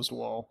a closed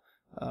wall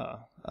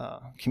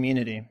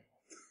community.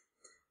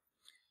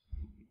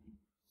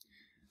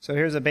 So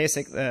here's a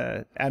basic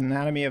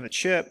anatomy of a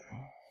chip.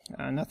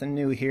 Nothing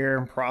new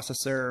here.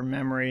 Processor,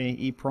 memory,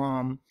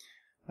 EEPROM.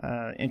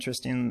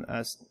 Interesting.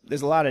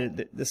 There's a lot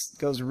of this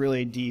goes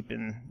really deep,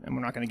 and we're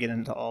not going to get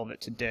into all of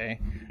it today.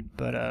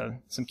 But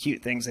some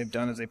cute things they've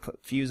done is they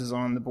put fuses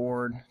on the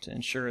board to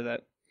ensure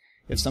that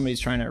if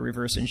somebody's trying to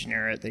reverse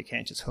engineer it, they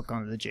can't just hook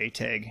onto the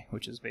JTAG,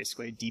 which is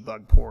basically a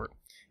debug port,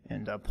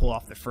 and pull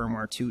off the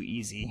firmware too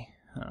easy.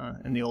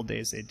 In the old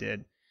days, they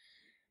did.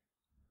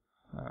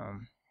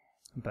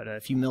 But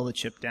if you mill the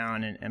chip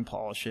down and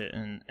polish it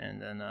and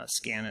then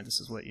scan it,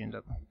 this is what you end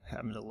up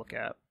having to look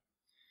at.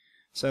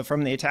 So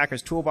from the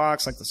attacker's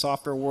toolbox, like the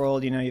software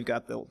world, you know, you've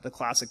got the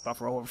classic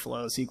buffer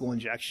overflow, SQL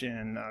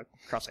injection,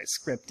 cross-site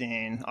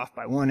scripting,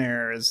 off-by-one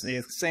errors,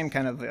 the same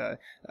kind of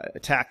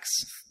attacks,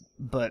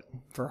 but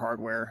for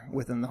hardware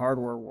within the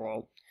hardware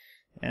world.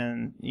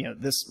 And, you know,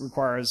 this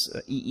requires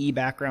EE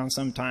background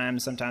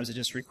sometimes. Sometimes it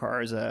just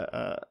requires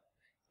a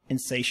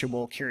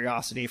insatiable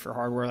curiosity for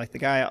hardware, like the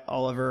guy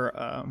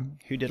Oliver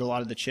who did a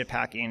lot of the chip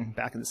hacking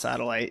back in the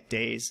satellite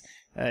days.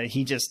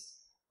 He just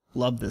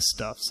loved this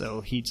stuff,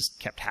 so he just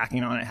kept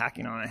hacking on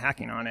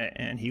it,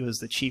 and he was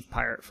the chief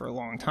pirate for a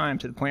long time,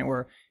 to the point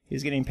where he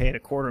was getting paid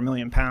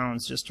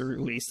 £250,000 just to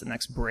release the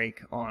next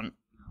break on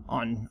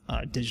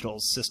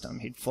Digital's system.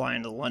 He'd fly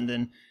into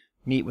London,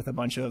 meet with a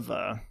bunch of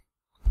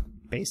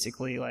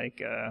basically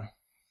like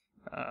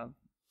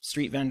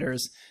street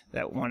vendors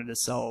that wanted to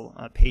sell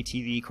pay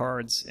TV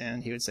cards,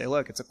 and he would say,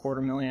 look, it's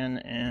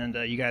 $250,000, and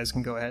you guys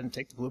can go ahead and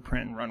take the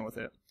blueprint and run with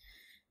it.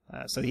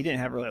 So he didn't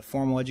have really a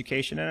formal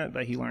education in it,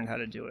 but he learned how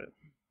to do it.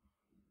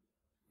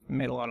 He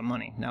made a lot of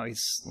money. Now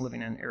he's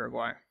living in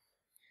Uruguay.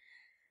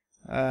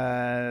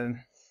 So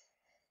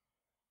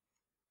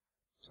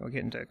we'll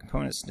get into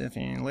component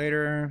sniffing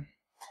later.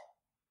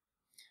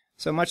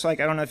 So much like,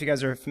 I don't know if you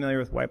guys are familiar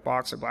with white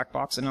box or black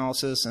box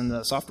analysis in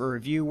the software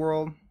review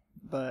world,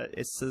 but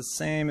it's the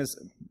same as,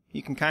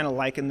 you can kind of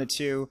liken the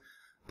two.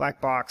 Black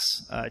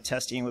box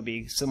testing would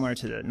be similar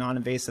to the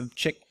non-invasive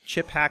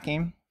chip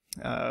hacking,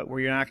 where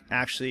you're not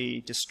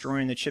actually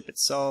destroying the chip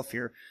itself.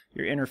 You're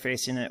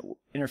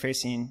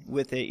interfacing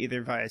with it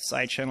either via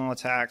side channel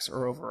attacks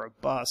or over a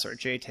bus or a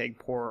JTAG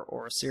port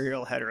or a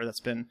serial header that's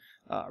been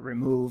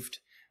removed.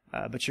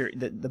 But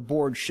the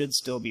board should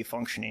still be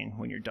functioning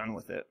when you're done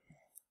with it.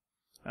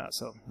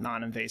 So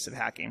non-invasive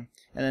hacking.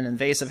 And then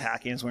invasive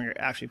hacking is when you're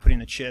actually putting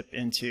the chip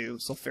into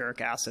sulfuric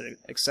acid,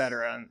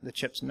 etc., and the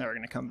chip's never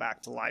going to come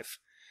back to life.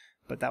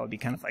 But that would be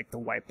kind of like the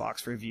white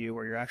box review,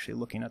 where you're actually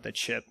looking at the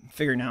chip,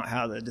 figuring out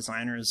how the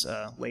designers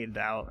laid it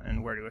out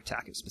and where to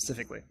attack it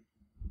specifically.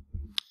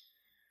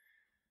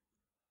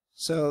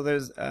 So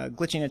there's a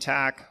glitching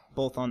attack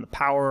both on the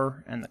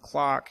power and the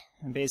clock,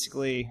 and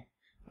basically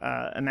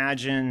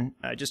imagine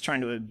just trying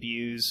to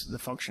abuse the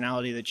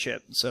functionality of the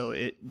chip. So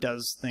it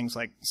does things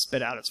like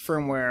spit out its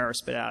firmware or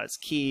spit out its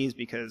keys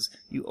because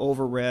you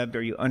over-revved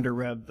or you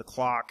under-revved the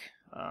clock.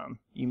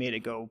 You made it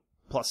go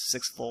plus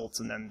 6 volts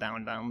and then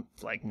down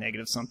like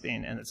negative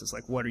something, and it's just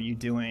like, what are you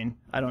doing?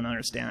 I don't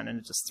understand, and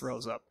it just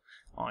throws up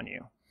on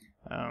you.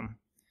 Kind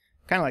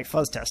of like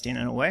fuzz testing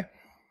in a way.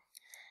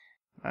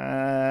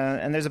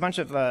 And there's a bunch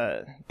of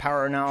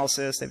power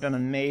analysis. They've done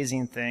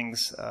amazing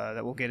things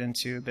that we'll get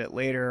into a bit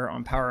later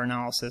on power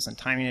analysis and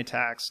timing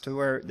attacks, to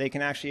where they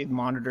can actually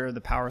monitor the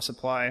power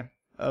supply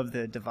of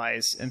the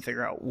device and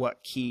figure out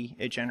what key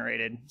it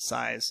generated,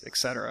 size,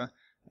 etc.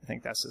 I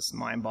think that's just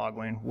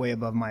mind-boggling, way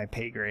above my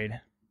pay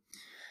grade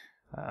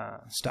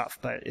stuff.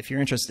 But if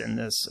you're interested in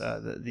this,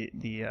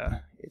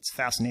 it's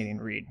fascinating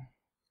read.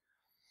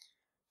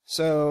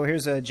 So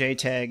here's a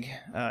JTAG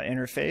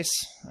interface,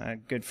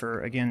 good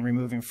for, again,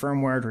 removing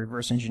firmware to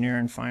reverse engineer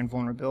and find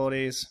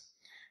vulnerabilities,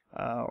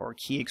 or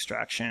key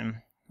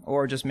extraction,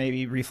 or just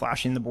maybe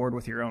reflashing the board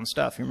with your own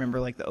stuff. You remember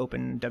like the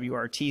Open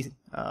WRT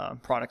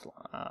product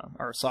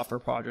or software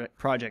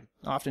project.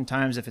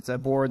 Oftentimes, if it's a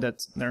board that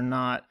don't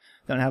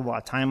have a lot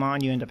of time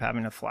on, you end up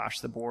having to flash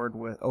the board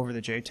over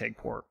the JTAG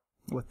port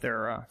with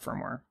their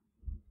firmware.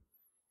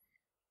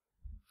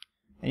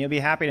 And you'll be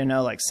happy to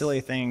know, like, silly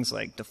things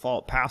like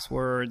default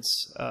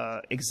passwords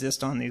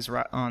exist on these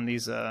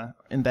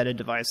embedded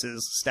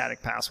devices,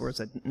 static passwords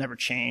that never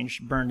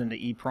change, burned into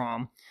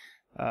EEPROM.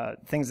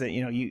 Things that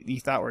you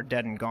thought were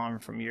dead and gone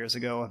from years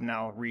ago have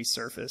now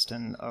resurfaced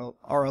and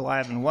are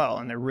alive and well,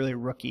 and they're really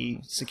rookie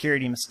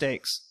security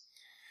mistakes.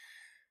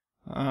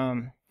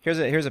 Here's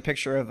a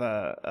picture of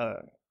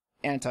a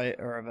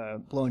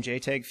blown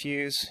JTAG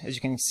fuse. As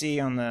you can see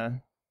on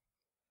the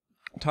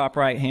top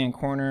right hand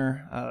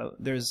corner,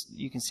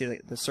 you can see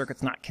that the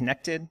circuit's not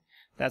connected.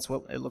 That's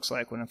what it looks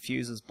like when a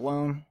fuse is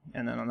blown,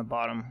 and then on the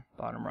bottom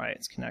right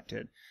it's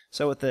connected.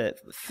 So with the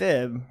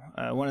fib,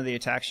 one of the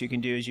attacks you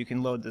can do is you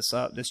can load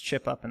this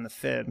chip up in the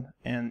fib,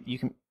 and you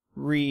can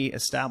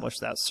re-establish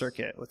that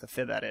circuit with the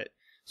fib edit.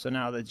 So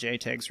now the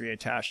JTAG's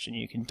reattached, and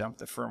you can dump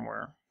the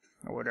firmware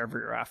or whatever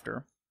you're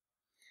after.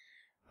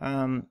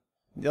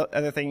 The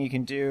other thing you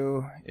can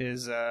do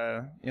is,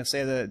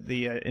 say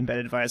the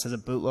embedded device has a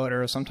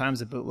bootloader. Sometimes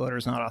the bootloader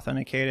is not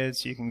authenticated,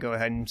 so you can go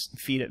ahead and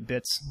feed it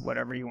bits,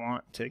 whatever you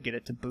want, to get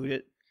it to boot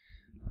it.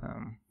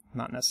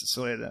 Not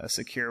necessarily the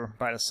secure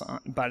by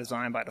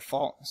design, by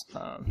default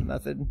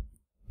method.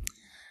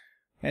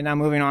 And now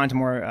moving on to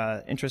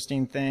more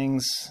interesting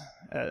things.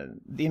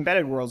 The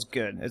embedded world's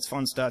good. It's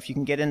fun stuff. You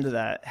can get into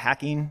that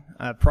hacking.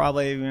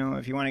 Probably,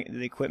 if you want to get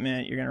the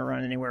equipment, you're going to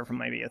run anywhere from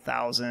maybe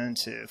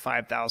 $1,000 to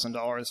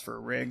 $5,000 for a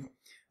rig.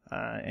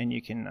 And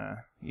you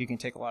can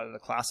take a lot of the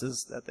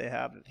classes that they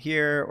have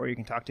here, or you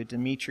can talk to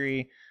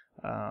Dimitri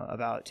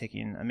about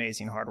taking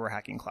amazing hardware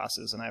hacking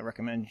classes, and I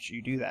recommend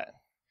you do that.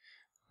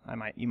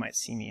 You might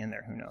see me in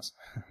there. Who knows?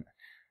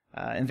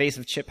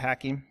 Invasive chip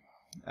hacking.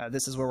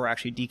 This is where we're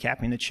actually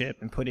decapping the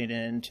chip and putting it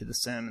into the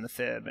SIM and the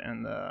FIB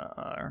and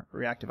the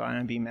reactive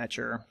ion beam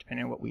etcher,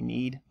 depending on what we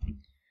need.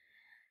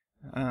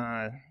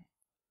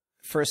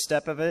 First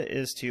step of it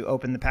is to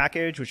open the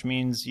package, which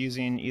means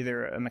using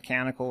either a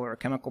mechanical or a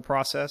chemical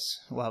process.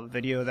 We'll have a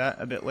video of that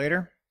a bit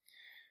later.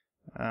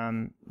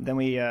 Then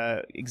we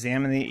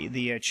examine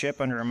the chip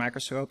under a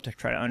microscope to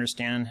try to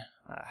understand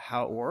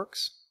how it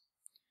works.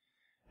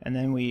 And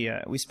then we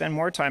spend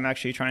more time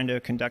actually trying to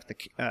conduct the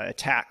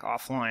attack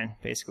offline,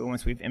 basically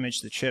once we've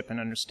imaged the chip and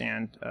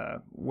understand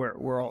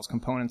where all its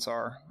components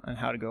are and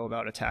how to go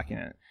about attacking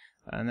it.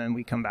 And then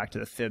we come back to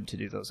the FIB to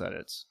do those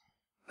edits.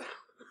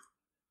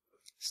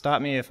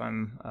 Stop me if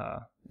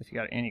you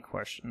got any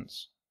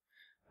questions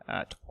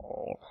at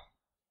all.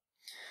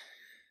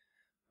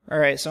 All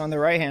right, so on the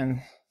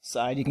right-hand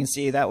side, you can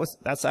see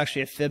that's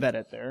actually a fib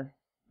edit there.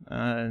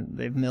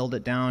 They've milled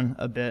it down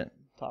a bit,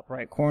 top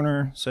right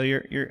corner. So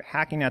you're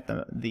hacking at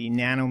the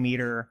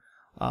nanometer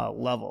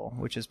level,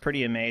 which is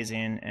pretty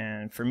amazing.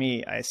 And for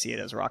me, I see it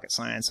as rocket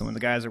science. And when the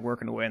guys are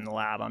working away in the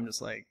lab, I'm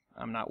just like,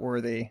 I'm not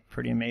worthy.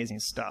 Pretty amazing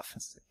stuff.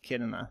 It's the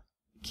kid in the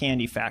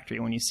candy factory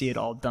when you see it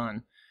all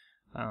done.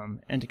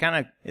 And to kind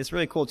of, it's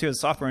really cool too as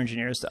software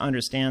engineers to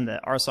understand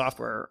that our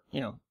software,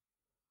 you know,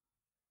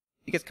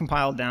 it gets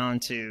compiled down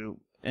to,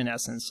 in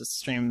essence, just a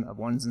stream of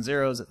ones and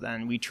zeros that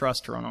then we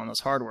trust to run on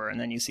this hardware. And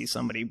then you see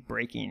somebody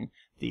breaking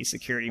the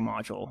security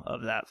module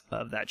of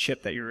that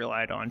chip that you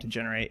relied on to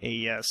generate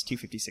AES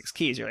 256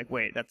 keys. You're like,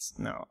 wait,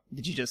 no.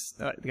 Did you just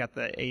got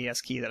the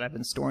AES key that I've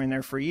been storing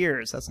there for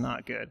years? That's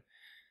not good.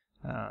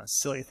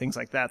 Silly things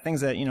like that.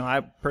 Things that, you know,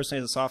 I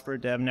personally as a software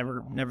dev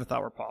never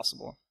thought were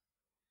possible.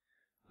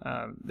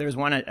 There was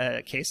one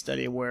case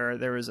study where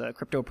there was a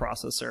crypto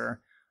processor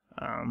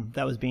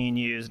that was being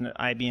used, an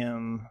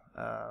IBM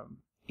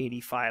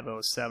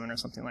 8507 or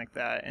something like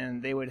that,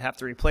 and they would have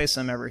to replace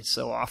them every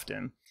so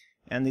often.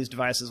 And these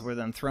devices were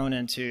then thrown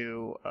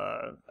into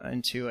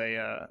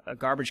a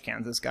garbage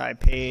can. This guy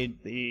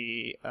paid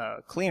the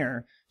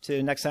cleaner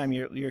to, next time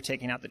you're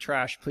taking out the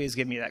trash, please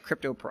give me that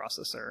crypto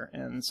processor.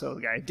 And so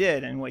the guy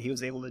did, and what he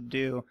was able to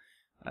do,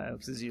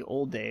 because in the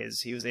old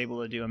days, he was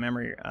able to do a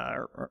memory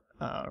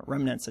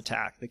remnants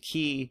attack.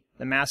 The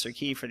master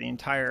key for the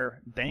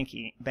entire bank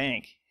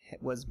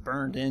was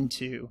burned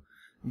into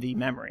the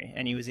memory,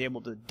 and he was able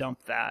to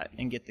dump that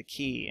and get the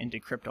key and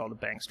decrypt all the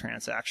bank's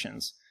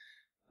transactions.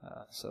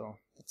 So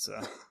it's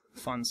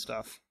fun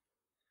stuff.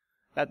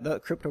 The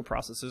crypto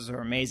processors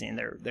are amazing.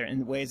 They're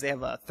in ways they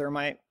have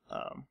thermite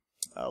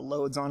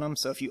loads on them.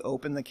 So if you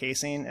open the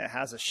casing, it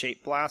has a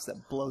shape blast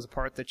that blows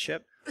apart the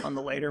chip on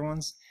the later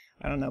ones.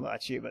 I don't know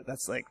about you, but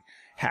that's like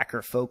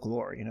hacker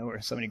folklore, you know,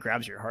 where somebody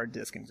grabs your hard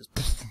disk and just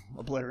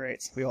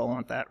obliterates. We all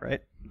want that,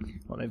 right?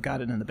 Well, they've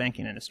got it in the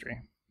banking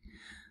industry.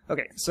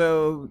 Okay,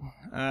 so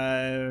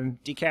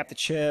decap the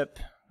chip.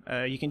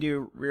 You can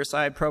do rear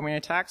side probing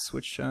attacks,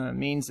 which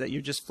means that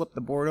you just flip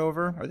the board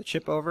over or the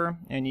chip over,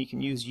 and you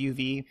can use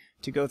UV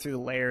to go through the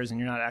layers, and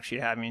you're not actually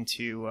having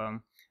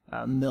to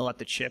mill at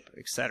the chip,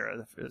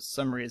 etc. For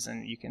some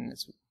reason, you can.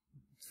 It's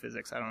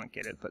physics, I don't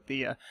get it, but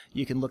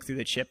you can look through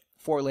the chip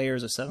 4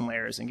 layers or 7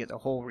 layers and get the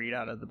whole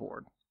readout of the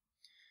board.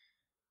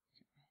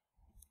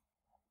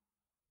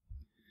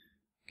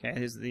 Okay,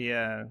 here's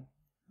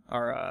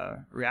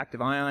our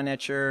reactive ion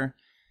etcher.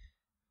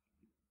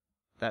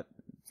 That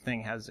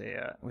thing has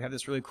we have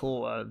this really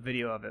cool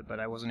video of it, but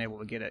I wasn't able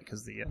to get it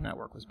because the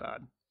network was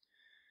bad.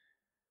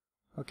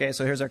 Okay,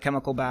 so here's our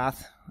chemical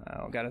bath.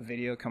 We've got a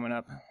video coming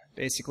up.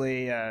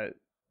 Basically,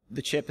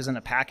 the chip is in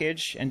a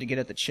package, and to get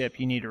at the chip,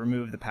 you need to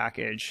remove the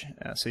package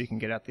so you can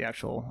get at the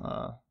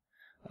actual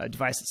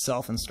device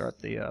itself and start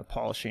the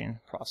polishing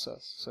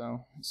process.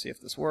 So let's see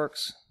if this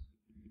works.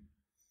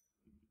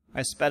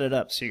 I sped it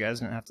up so you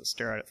guys don't have to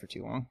stare at it for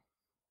too long.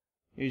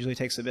 It usually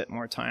takes a bit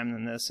more time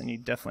than this, and you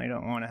definitely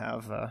don't want to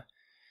have...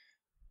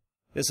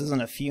 this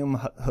isn't a fume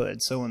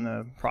hood, so when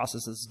the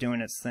process is doing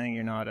its thing,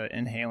 you're not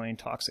inhaling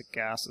toxic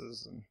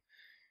gases. And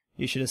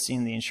you should have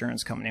seen the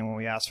insurance company when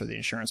we asked for the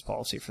insurance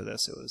policy for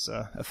this. It was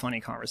a funny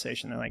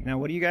conversation. They're like, now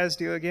what do you guys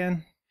do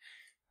again?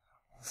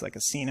 It's like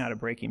a scene out of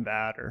Breaking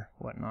Bad or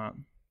whatnot.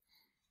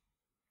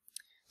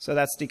 So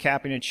that's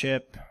decapping a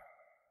chip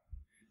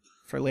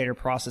for later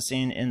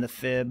processing in the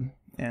fib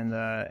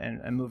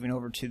and moving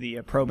over to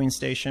the probing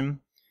station.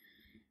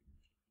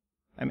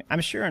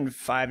 I'm sure in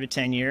 5 to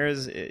 10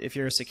 years, if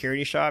you're a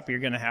security shop, you're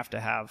going to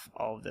have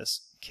all of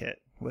this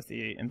kit with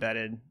the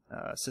embedded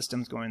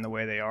systems going the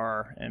way they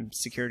are, and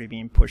security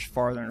being pushed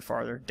farther and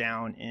farther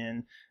down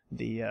in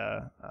the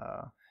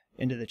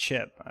into the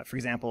chip. For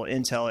example,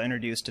 Intel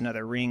introduced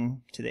another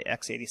ring to the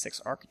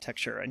x86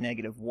 architecture, a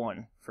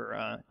 -1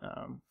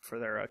 for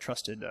their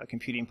trusted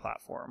computing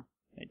platform.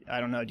 I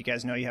don't know. Do you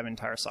guys know you have an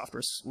entire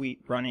software suite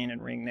running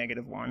in ring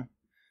 -1?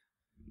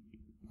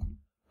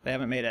 They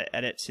haven't made an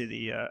edit to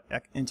the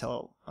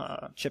Intel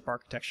chip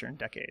architecture in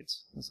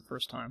decades. This is the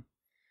first time.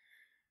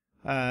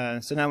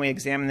 So now we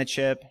examine the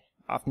chip.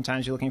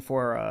 Oftentimes you're looking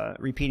for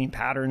repeating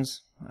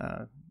patterns,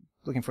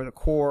 looking for the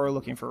core,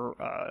 looking for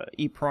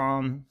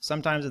EEPROM.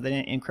 Sometimes if they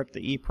didn't encrypt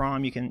the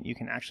EEPROM, you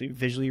can actually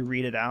visually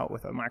read it out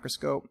with a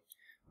microscope,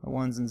 the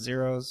ones and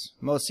zeros.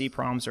 Most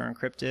EEPROMs are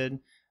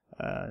encrypted.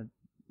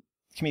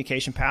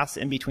 Communication paths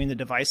in between the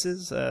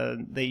devices.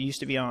 They used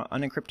to be on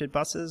unencrypted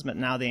buses, but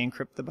now they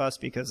encrypt the bus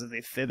because of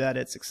the fib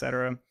edits,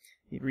 etc.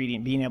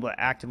 Being able to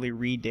actively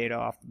read data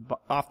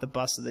off the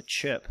bus of the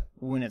chip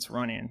when it's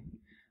running.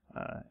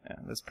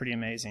 That's pretty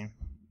amazing.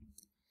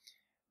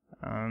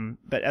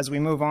 But as we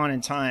move on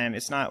in time,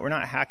 we're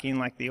not hacking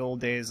like the old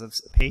days of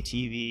pay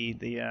TV.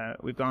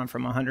 We've gone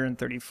from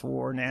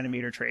 134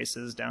 nanometer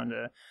traces down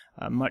to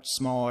much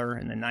smaller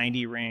in the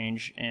 90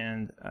 range,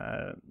 and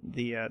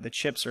the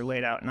chips are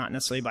laid out not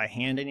necessarily by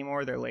hand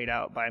anymore. They're laid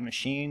out by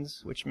machines,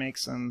 which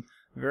makes them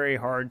very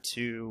hard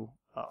to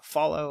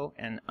follow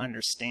and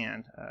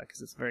understand,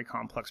 because it's a very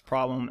complex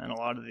problem, and a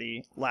lot of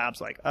the labs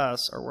like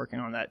us are working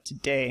on that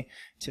today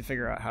to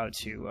figure out how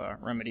to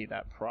remedy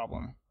that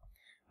problem.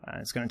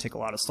 It's going to take a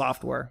lot of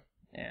software,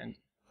 and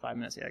 5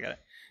 minutes, yeah, I got it.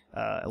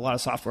 A lot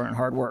of software and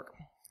hard work.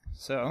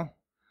 So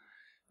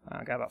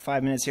I got about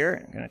 5 minutes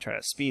here. I'm going to try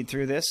to speed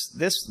through this.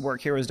 This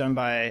work here was done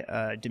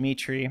by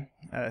Dimitri,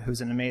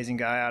 who's an amazing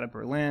guy out of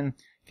Berlin.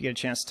 If you get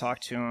a chance to talk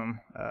to him,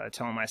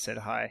 tell him I said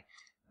hi.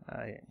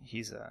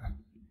 He's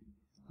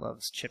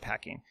loves chip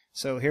hacking.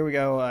 So here we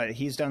go.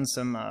 He's done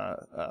some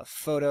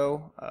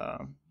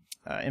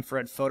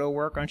infrared photo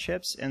work on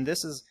chips, and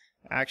this is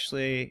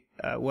actually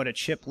what a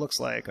chip looks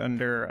like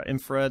under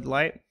infrared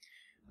light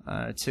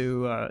with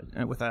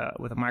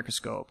a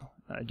microscope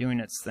doing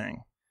its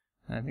thing.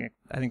 I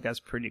think that's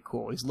pretty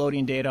cool. He's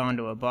loading data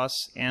onto a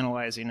bus,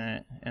 analyzing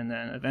it, and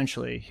then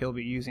eventually he'll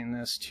be using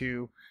this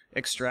to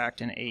extract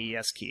an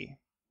AES key.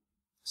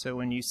 So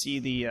when you see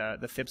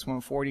the FIPS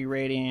 140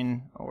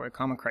 rating or a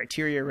common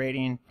criteria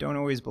rating, don't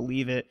always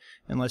believe it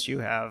unless you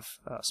have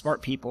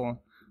smart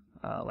people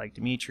like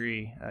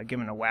Dimitri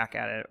giving a whack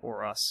at it,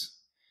 or us.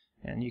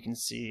 And you can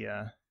see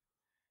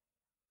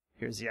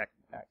here's the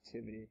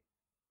activity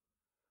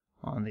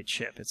on the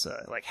chip. It's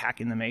like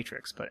hacking the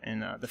matrix, but in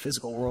the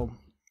physical world.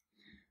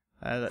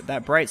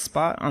 That bright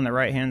spot on the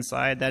right-hand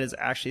side, that is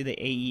actually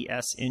the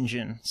AES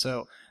engine.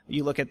 So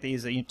you look at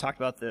these, you talked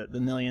about the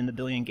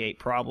billion gate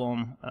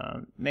problem.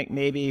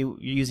 Maybe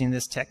using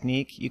this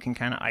technique, you can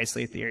kind of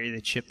isolate the area of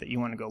the chip that you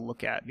want to go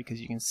look at,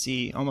 because you can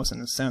see, almost in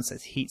a sense,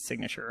 its heat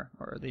signature,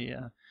 or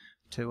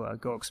to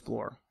go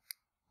explore.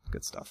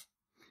 Good stuff.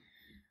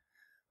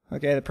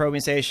 Okay, the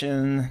probing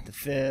station, the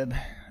fib.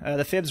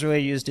 The fib's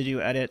really used to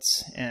do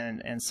edits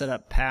and set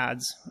up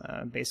pads,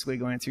 basically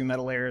going through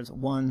metal layers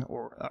 1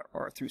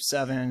 or through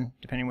 7,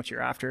 depending what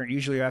you're after.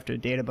 Usually you're after a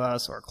data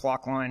bus or a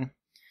clock line.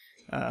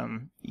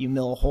 You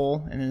mill a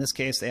hole, and in this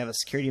case they have a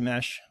security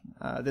mesh.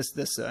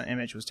 This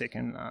image was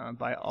taken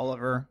by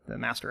Oliver, the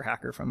master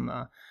hacker from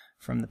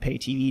the pay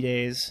TV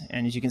days,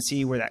 and as you can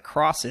see, where that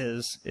cross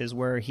is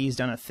where he's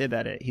done a fib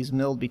edit. He's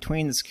milled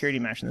between the security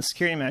mesh, and the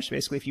security mesh,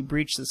 basically, if you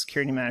breach the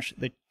security mesh,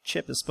 the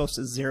chip is supposed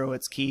to zero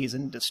its keys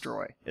and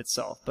destroy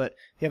itself. But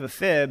if you have a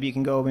fib, you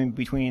can go in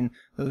between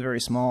those very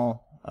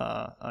small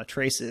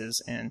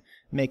traces and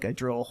make a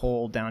drill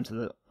hole down to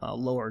the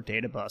lower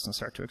data bus and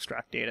start to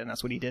extract data, and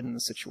that's what he did in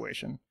this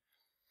situation.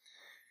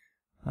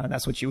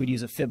 That's what you would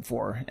use a fib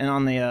for. And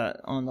on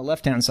the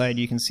left-hand side,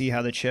 you can see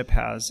how the chip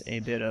has a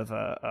bit of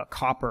a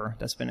copper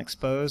that's been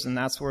exposed, and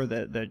that's where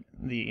the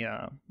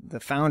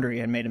foundry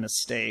had made a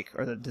mistake,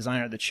 or the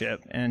designer of the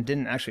chip, and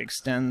didn't actually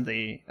extend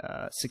the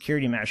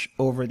security mesh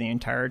over the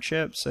entire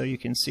chip. So you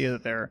can see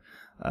that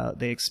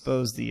they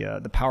exposed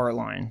the power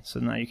line. So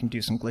now you can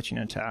do some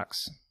glitching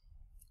attacks.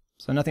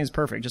 So nothing's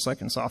perfect, just like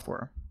in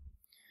software.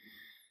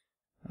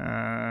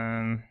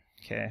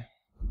 Okay.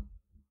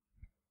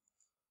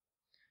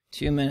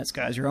 2 minutes,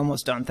 guys. You're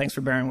almost done. Thanks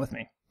for bearing with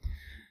me.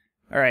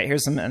 All right,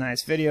 here's a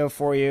nice video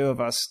for you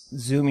of us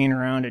zooming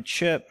around a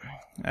chip.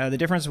 The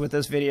difference with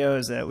this video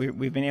is that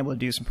we've been able to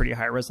do some pretty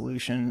high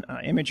resolution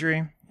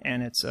imagery,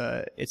 and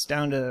it's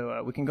down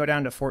to we can go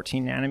down to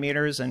 14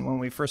 nanometers. And when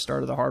we first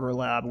started the hardware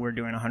lab, we were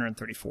doing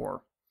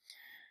 134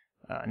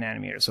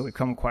 nanometers. So we've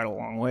come quite a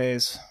long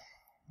ways.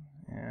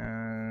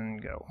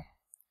 And go.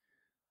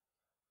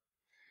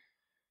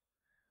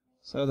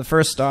 So the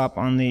first stop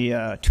on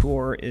the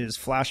tour is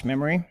flash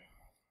memory.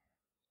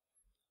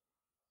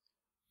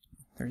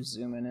 They're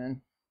zooming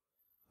in.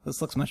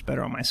 This looks much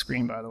better on my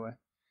screen, by the way.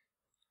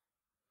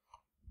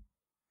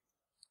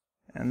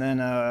 And then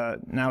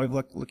now we've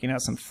looking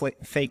at some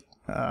fake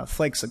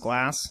flakes of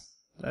glass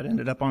that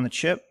ended up on the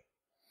chip.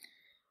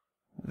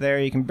 There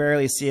you can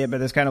barely see it, but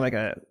there's kind of like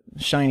a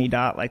shiny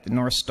dot like the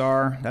North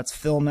Star. That's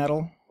fill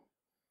metal.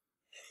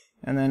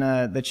 And then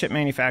the chip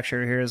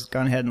manufacturer here has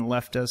gone ahead and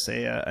left us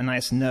a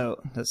nice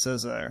note that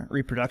says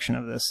reproduction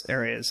of this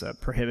area is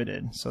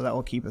prohibited, so that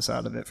will keep us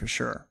out of it for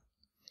sure.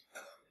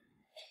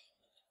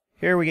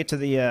 Here we get to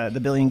the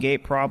billion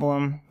gate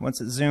problem.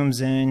 Once it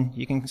zooms in,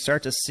 you can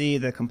start to see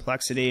the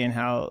complexity and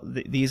how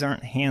these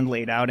aren't hand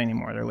laid out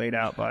anymore. They're laid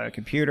out by a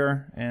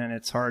computer, and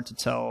it's hard to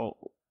tell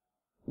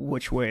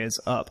which way is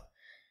up.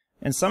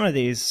 And some of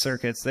these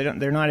circuits,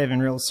 they're not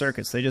even real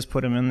circuits. They just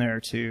put them in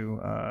there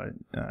to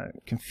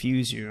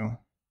confuse you,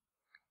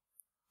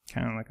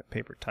 kind of like a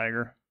paper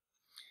tiger.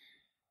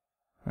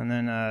 And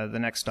then the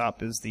next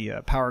stop is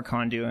the power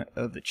conduit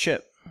of the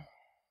chip.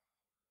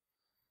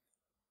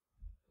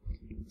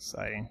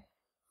 Exciting.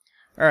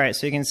 All right,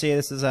 so you can see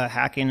this is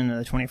hacking in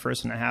the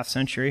 21st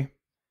century.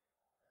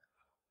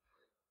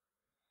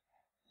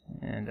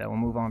 And we'll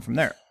move on from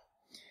there.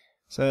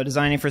 So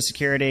designing for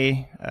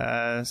security,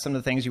 some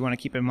of the things you want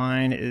to keep in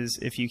mind is,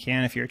 if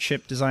you're a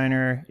chip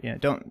designer,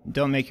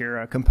 don't make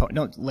your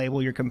don't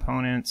label your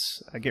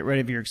components. Get rid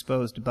of your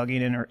exposed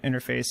debugging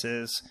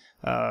interfaces.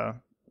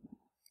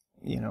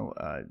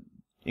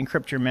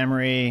 Encrypt your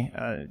memory.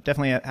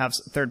 Definitely have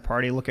third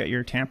party look at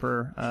your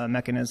tamper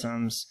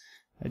mechanisms.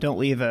 Don't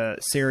leave a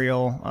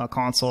serial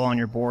console on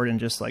your board and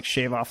just like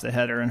shave off the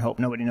header and hope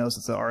nobody knows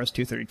it's the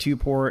RS-232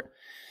 port.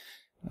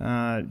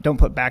 Don't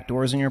put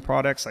backdoors in your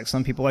products. Like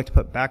some people like to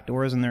put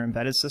backdoors in their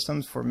embedded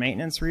systems for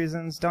maintenance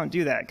reasons. Don't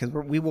do that, because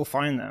we will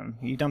find them.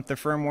 You dump the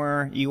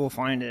firmware, you will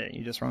find it.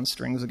 You just run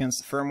strings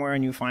against the firmware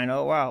and you find,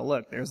 oh wow,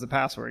 look, there's the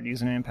password,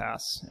 username and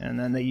pass. And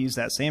then they use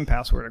that same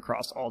password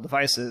across all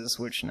devices,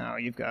 which now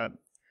you've got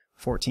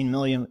 14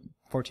 million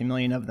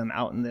of them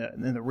out in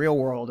the real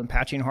world, and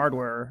patching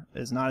hardware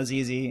is not as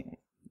easy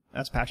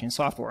as patching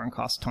software and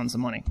costs tons of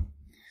money.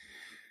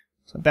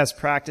 So best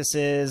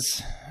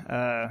practices,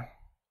 I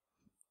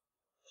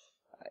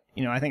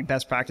think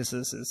best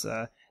practices is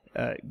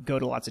go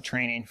to lots of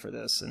training for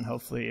this, and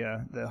hopefully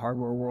the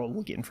hardware world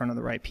will get in front of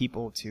the right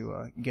people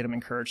to get them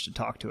encouraged to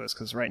talk to us,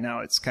 because right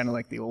now it's kind of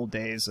like the old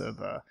days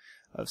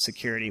of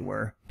security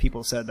where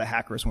people said the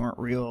hackers weren't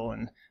real,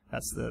 and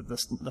that's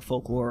the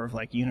folklore of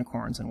like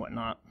unicorns and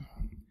whatnot.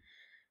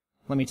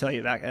 Let me tell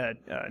you, back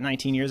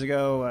 19 years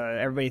ago,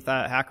 everybody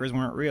thought hackers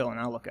weren't real, and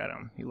now look at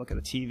them. You look at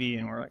the TV,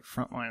 and we're like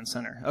front line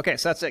center. Okay,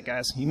 so that's it,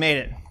 guys. You made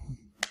it.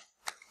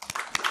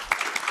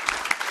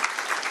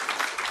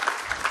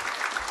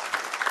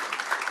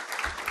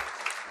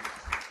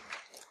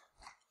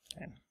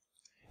 Okay.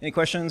 Any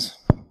questions?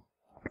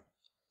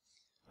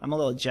 I'm a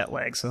little jet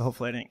lagged, so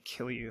hopefully I didn't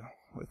kill you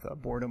with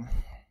boredom.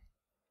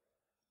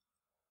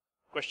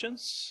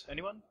 Questions?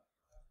 Anyone?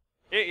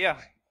 Yeah.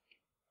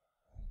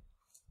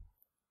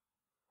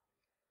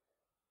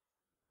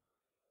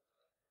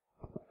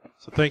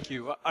 So thank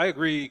you. I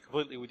agree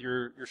completely with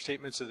your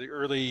statements at the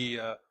early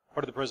part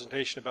of the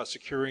presentation about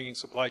securing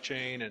supply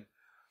chain and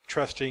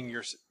trusting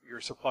your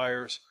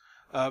suppliers.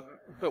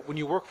 But when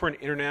you work for an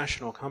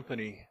international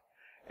company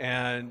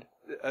and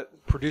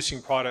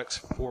producing products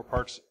for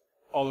parts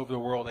all over the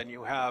world, and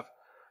you have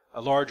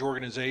large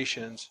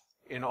organizations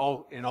in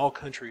all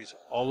countries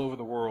all over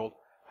the world,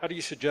 how do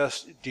you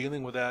suggest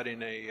dealing with that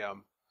in a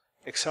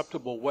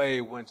acceptable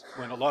way when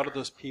a lot of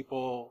those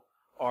people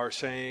are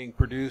saying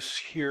produce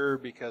here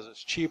because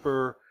it's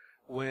cheaper,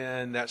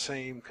 when that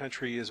same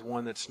country is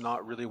one that's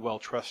not really well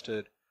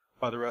trusted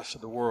by the rest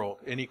of the world?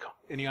 Any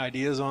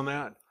ideas on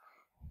that?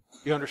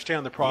 You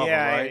understand the problem,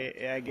 right?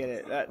 Yeah, I get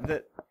it.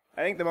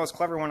 I think the most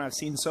clever one I've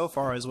seen so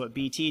far is what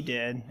BT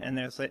did, and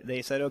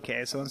they said,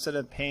 okay, so instead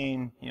of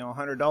paying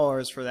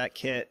 $100 for that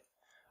kit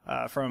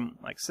from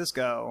like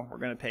Cisco, we're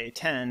going to pay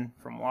 $10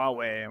 from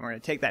Huawei, and we're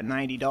going to take that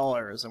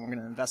 $90 and we're going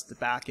to invest it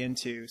back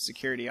into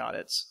security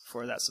audits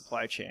for that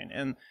supply chain.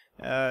 And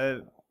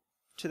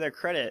to their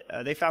credit,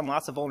 they found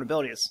lots of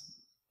vulnerabilities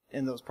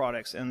in those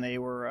products, and they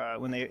were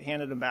when they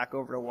handed them back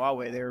over to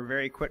Huawei, they were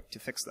very quick to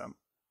fix them.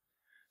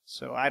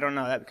 So I don't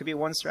know, that could be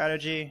one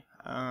strategy.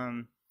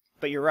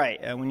 But you're right.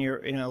 When you're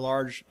in a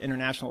large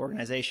international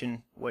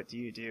organization, what do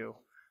you do?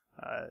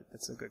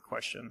 That's a good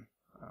question.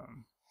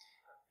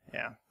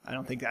 Yeah, I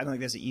don't think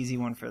there's an easy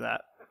one for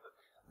that.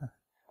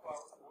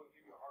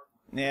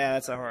 Yeah,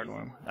 that's a hard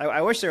one.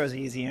 I wish there was an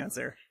easy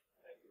answer.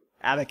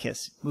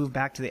 Abacus. Move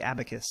back to the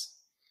abacus.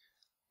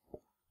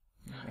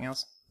 Anything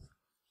else?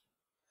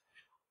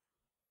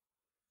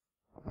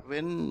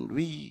 When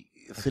we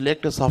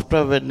select a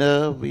software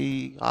vendor,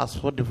 we ask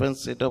for different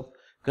set of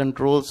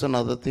controls and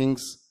other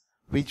things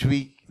which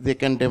they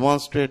can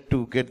demonstrate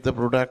to get the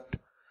product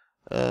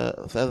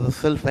as a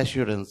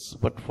self-assurance.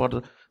 But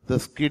for the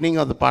screening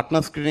or the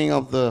partner screening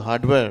of the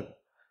hardware,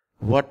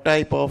 what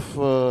type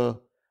of,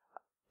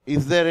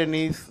 is there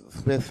any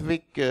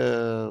specific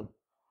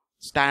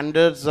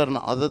standards or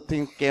other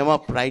things came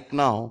up right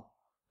now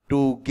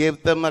to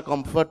give them a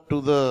comfort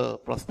to the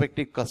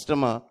prospective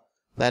customer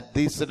that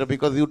this,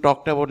 because you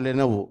talked about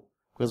Lenovo,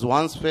 because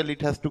once fail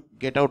it has to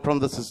get out from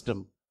the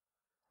system.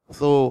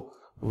 So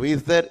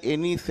is there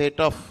any set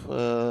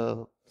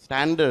of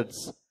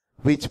standards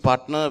which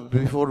partner,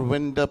 before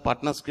when the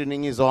partner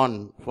screening is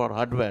on for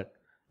hardware,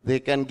 they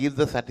can give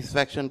the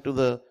satisfaction to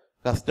the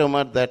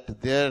customer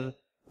that their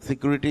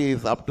security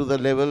is up to the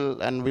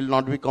level and will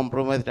not be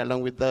compromised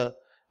along with the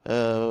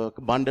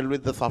bundle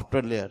with the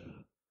software layer?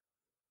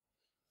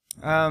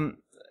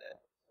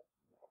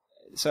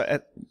 So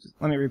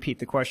let me repeat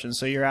the question.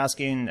 So you're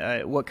asking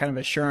what kind of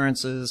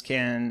assurances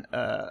can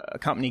a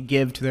company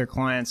give to their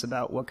clients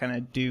about what kind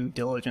of due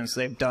diligence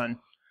they've done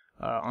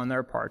on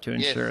their part to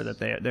ensure that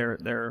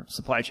their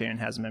supply chain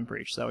hasn't been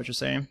breached. Is that what you're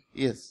saying?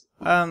 Yes.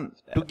 To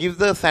give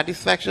the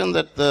satisfaction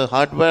that the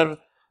hardware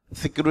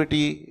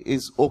security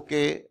is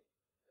okay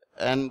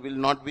and will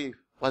not be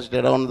pushed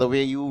around the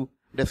way you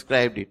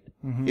described it.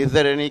 Mm-hmm. Is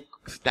there any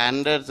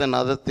standards and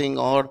other thing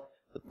or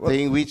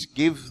thing which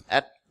gives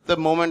at the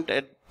moment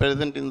at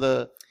present in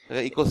the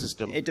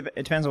ecosystem? It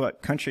depends on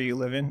what country you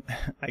live in,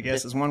 I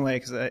guess, is one way,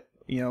 because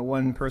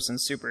one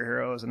person's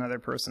superhero is another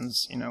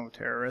person's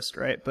terrorist,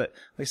 right? But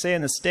like say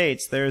in the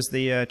States, there's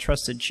the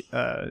trusted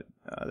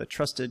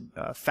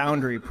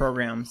foundry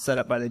program set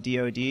up by the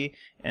DoD,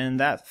 and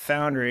that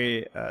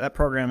foundry that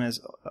program is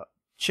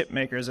chip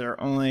makers that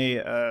are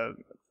only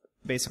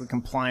basically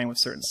complying with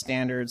certain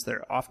standards.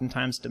 They're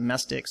oftentimes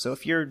domestic. So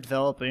if you're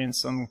developing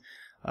some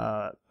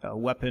a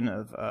weapon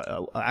of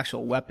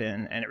actual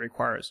weapon, and it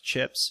requires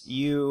chips,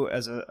 you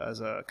as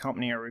a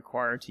company are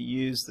required to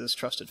use this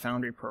Trusted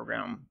Foundry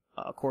program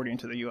according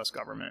to the U.S.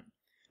 government.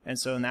 And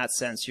so in that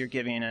sense, you're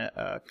giving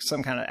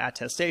some kind of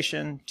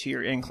attestation to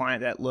your end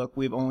client that, look,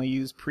 we've only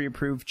used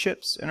pre-approved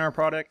chips in our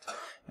product,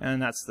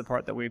 and that's the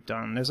part that we've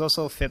done. There's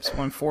also FIPS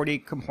 140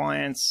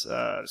 compliance.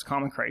 There's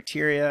common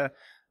criteria.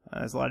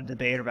 There's a lot of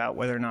debate about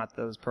whether or not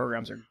those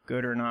programs are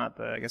good or not,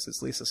 but I guess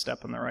it's at least a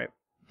step in the right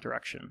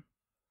direction.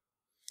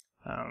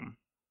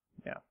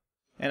 Yeah.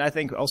 And I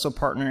think also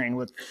partnering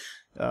with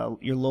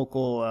your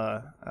local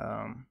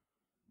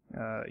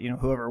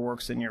whoever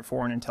works in your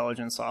foreign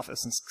intelligence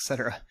office, et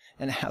cetera,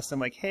 and ask them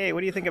like, hey,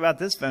 what do you think about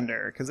this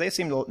vendor? Because they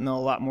seem to know a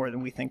lot more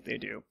than we think they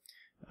do.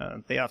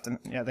 They often,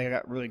 they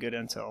got really good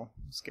intel.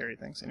 Scary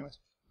things, anyways.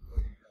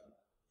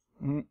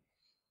 Mm-hmm.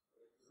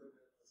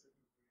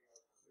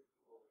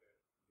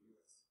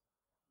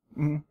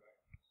 Mm-hmm.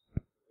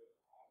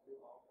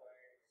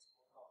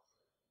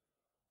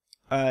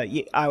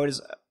 Yeah, I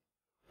was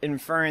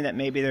inferring that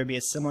maybe there'd be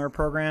a similar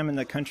program in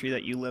the country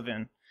that you live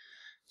in.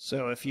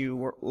 So if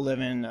you live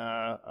in,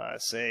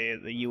 say,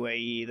 the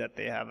UAE, that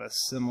they have a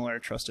similar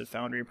Trusted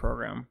Foundry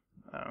program.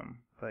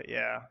 But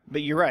yeah,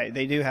 but you're right.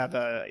 They do have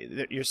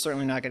you're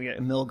certainly not going to get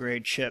a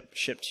mill-grade chip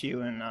shipped to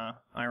you in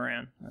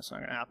Iran. That's not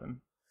going to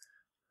happen.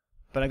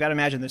 But I got to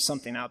imagine there's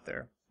something out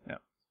there. Yeah.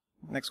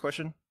 Next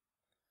question.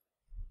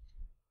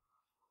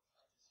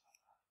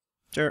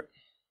 Sure.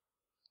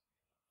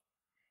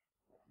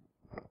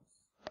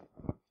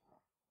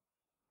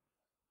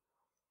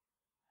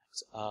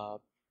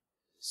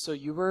 So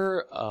you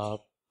were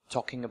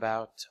talking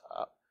about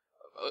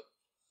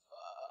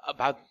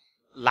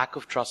lack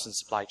of trust in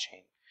supply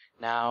chain.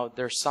 Now,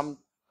 there's some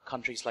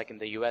countries like in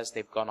the US,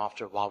 they've gone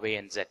after Huawei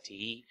and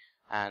ZTE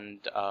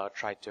and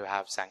tried to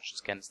have sanctions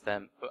against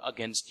them,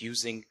 against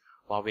using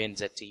Huawei and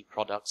ZTE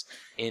products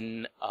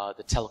in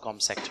the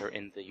telecom sector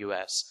in the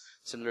US.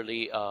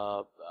 Similarly,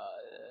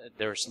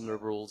 there are similar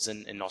rules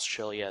in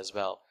Australia as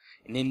well.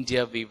 In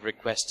India, we've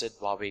requested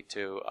Huawei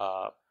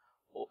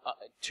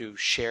to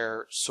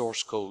share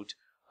source code,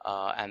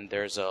 and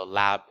there's a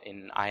lab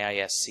in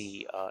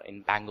IISc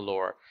in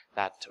Bangalore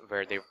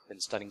where they've been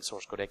studying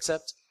source code.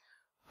 Except,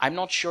 I'm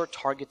not sure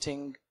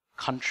targeting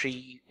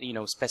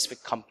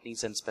specific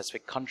companies and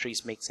specific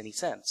countries makes any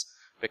sense,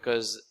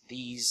 because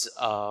these,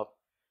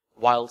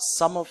 while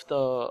some of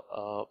the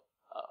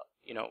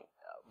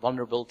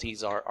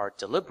vulnerabilities are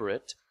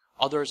deliberate,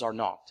 others are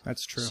not.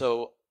 That's true.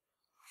 So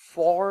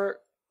for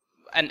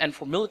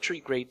military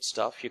grade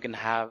stuff, you can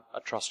have a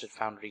Trusted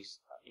Foundry,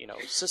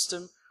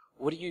 system.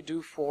 What do you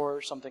do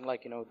for something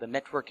like, the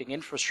networking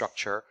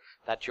infrastructure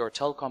that your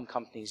telecom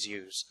companies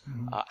use?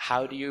 Mm-hmm.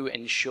 How do you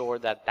ensure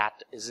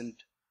that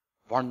isn't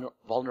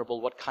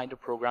vulnerable? What kind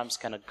of programs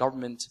can a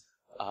government,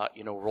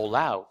 roll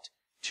out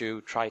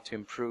to try to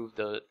improve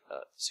the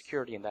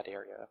security in that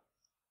area?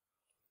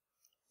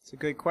 It's a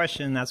good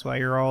question. That's why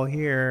you're all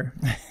here.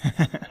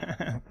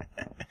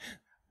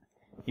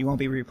 You won't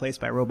be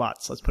replaced by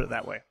robots. Let's put it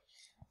that way.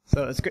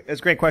 So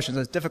it's great questions.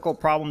 It's a difficult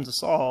problem to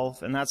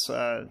solve, and that's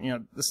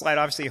the slide.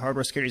 Obviously,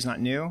 hardware security is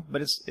not new,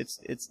 but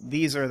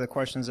these are the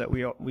questions that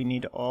we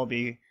need to all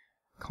be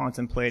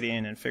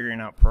contemplating and figuring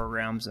out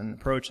programs and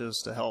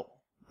approaches to help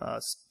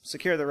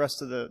secure the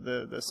rest of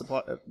the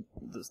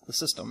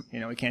system.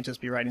 We can't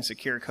just be writing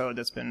secure code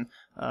that's been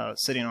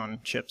sitting on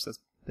chips that's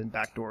been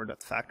backdoored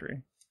at the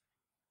factory.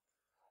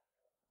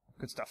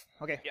 Good stuff.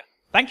 Okay. Yeah.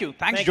 Thank you.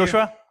 Thanks,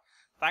 Joshua.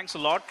 Thanks a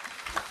lot.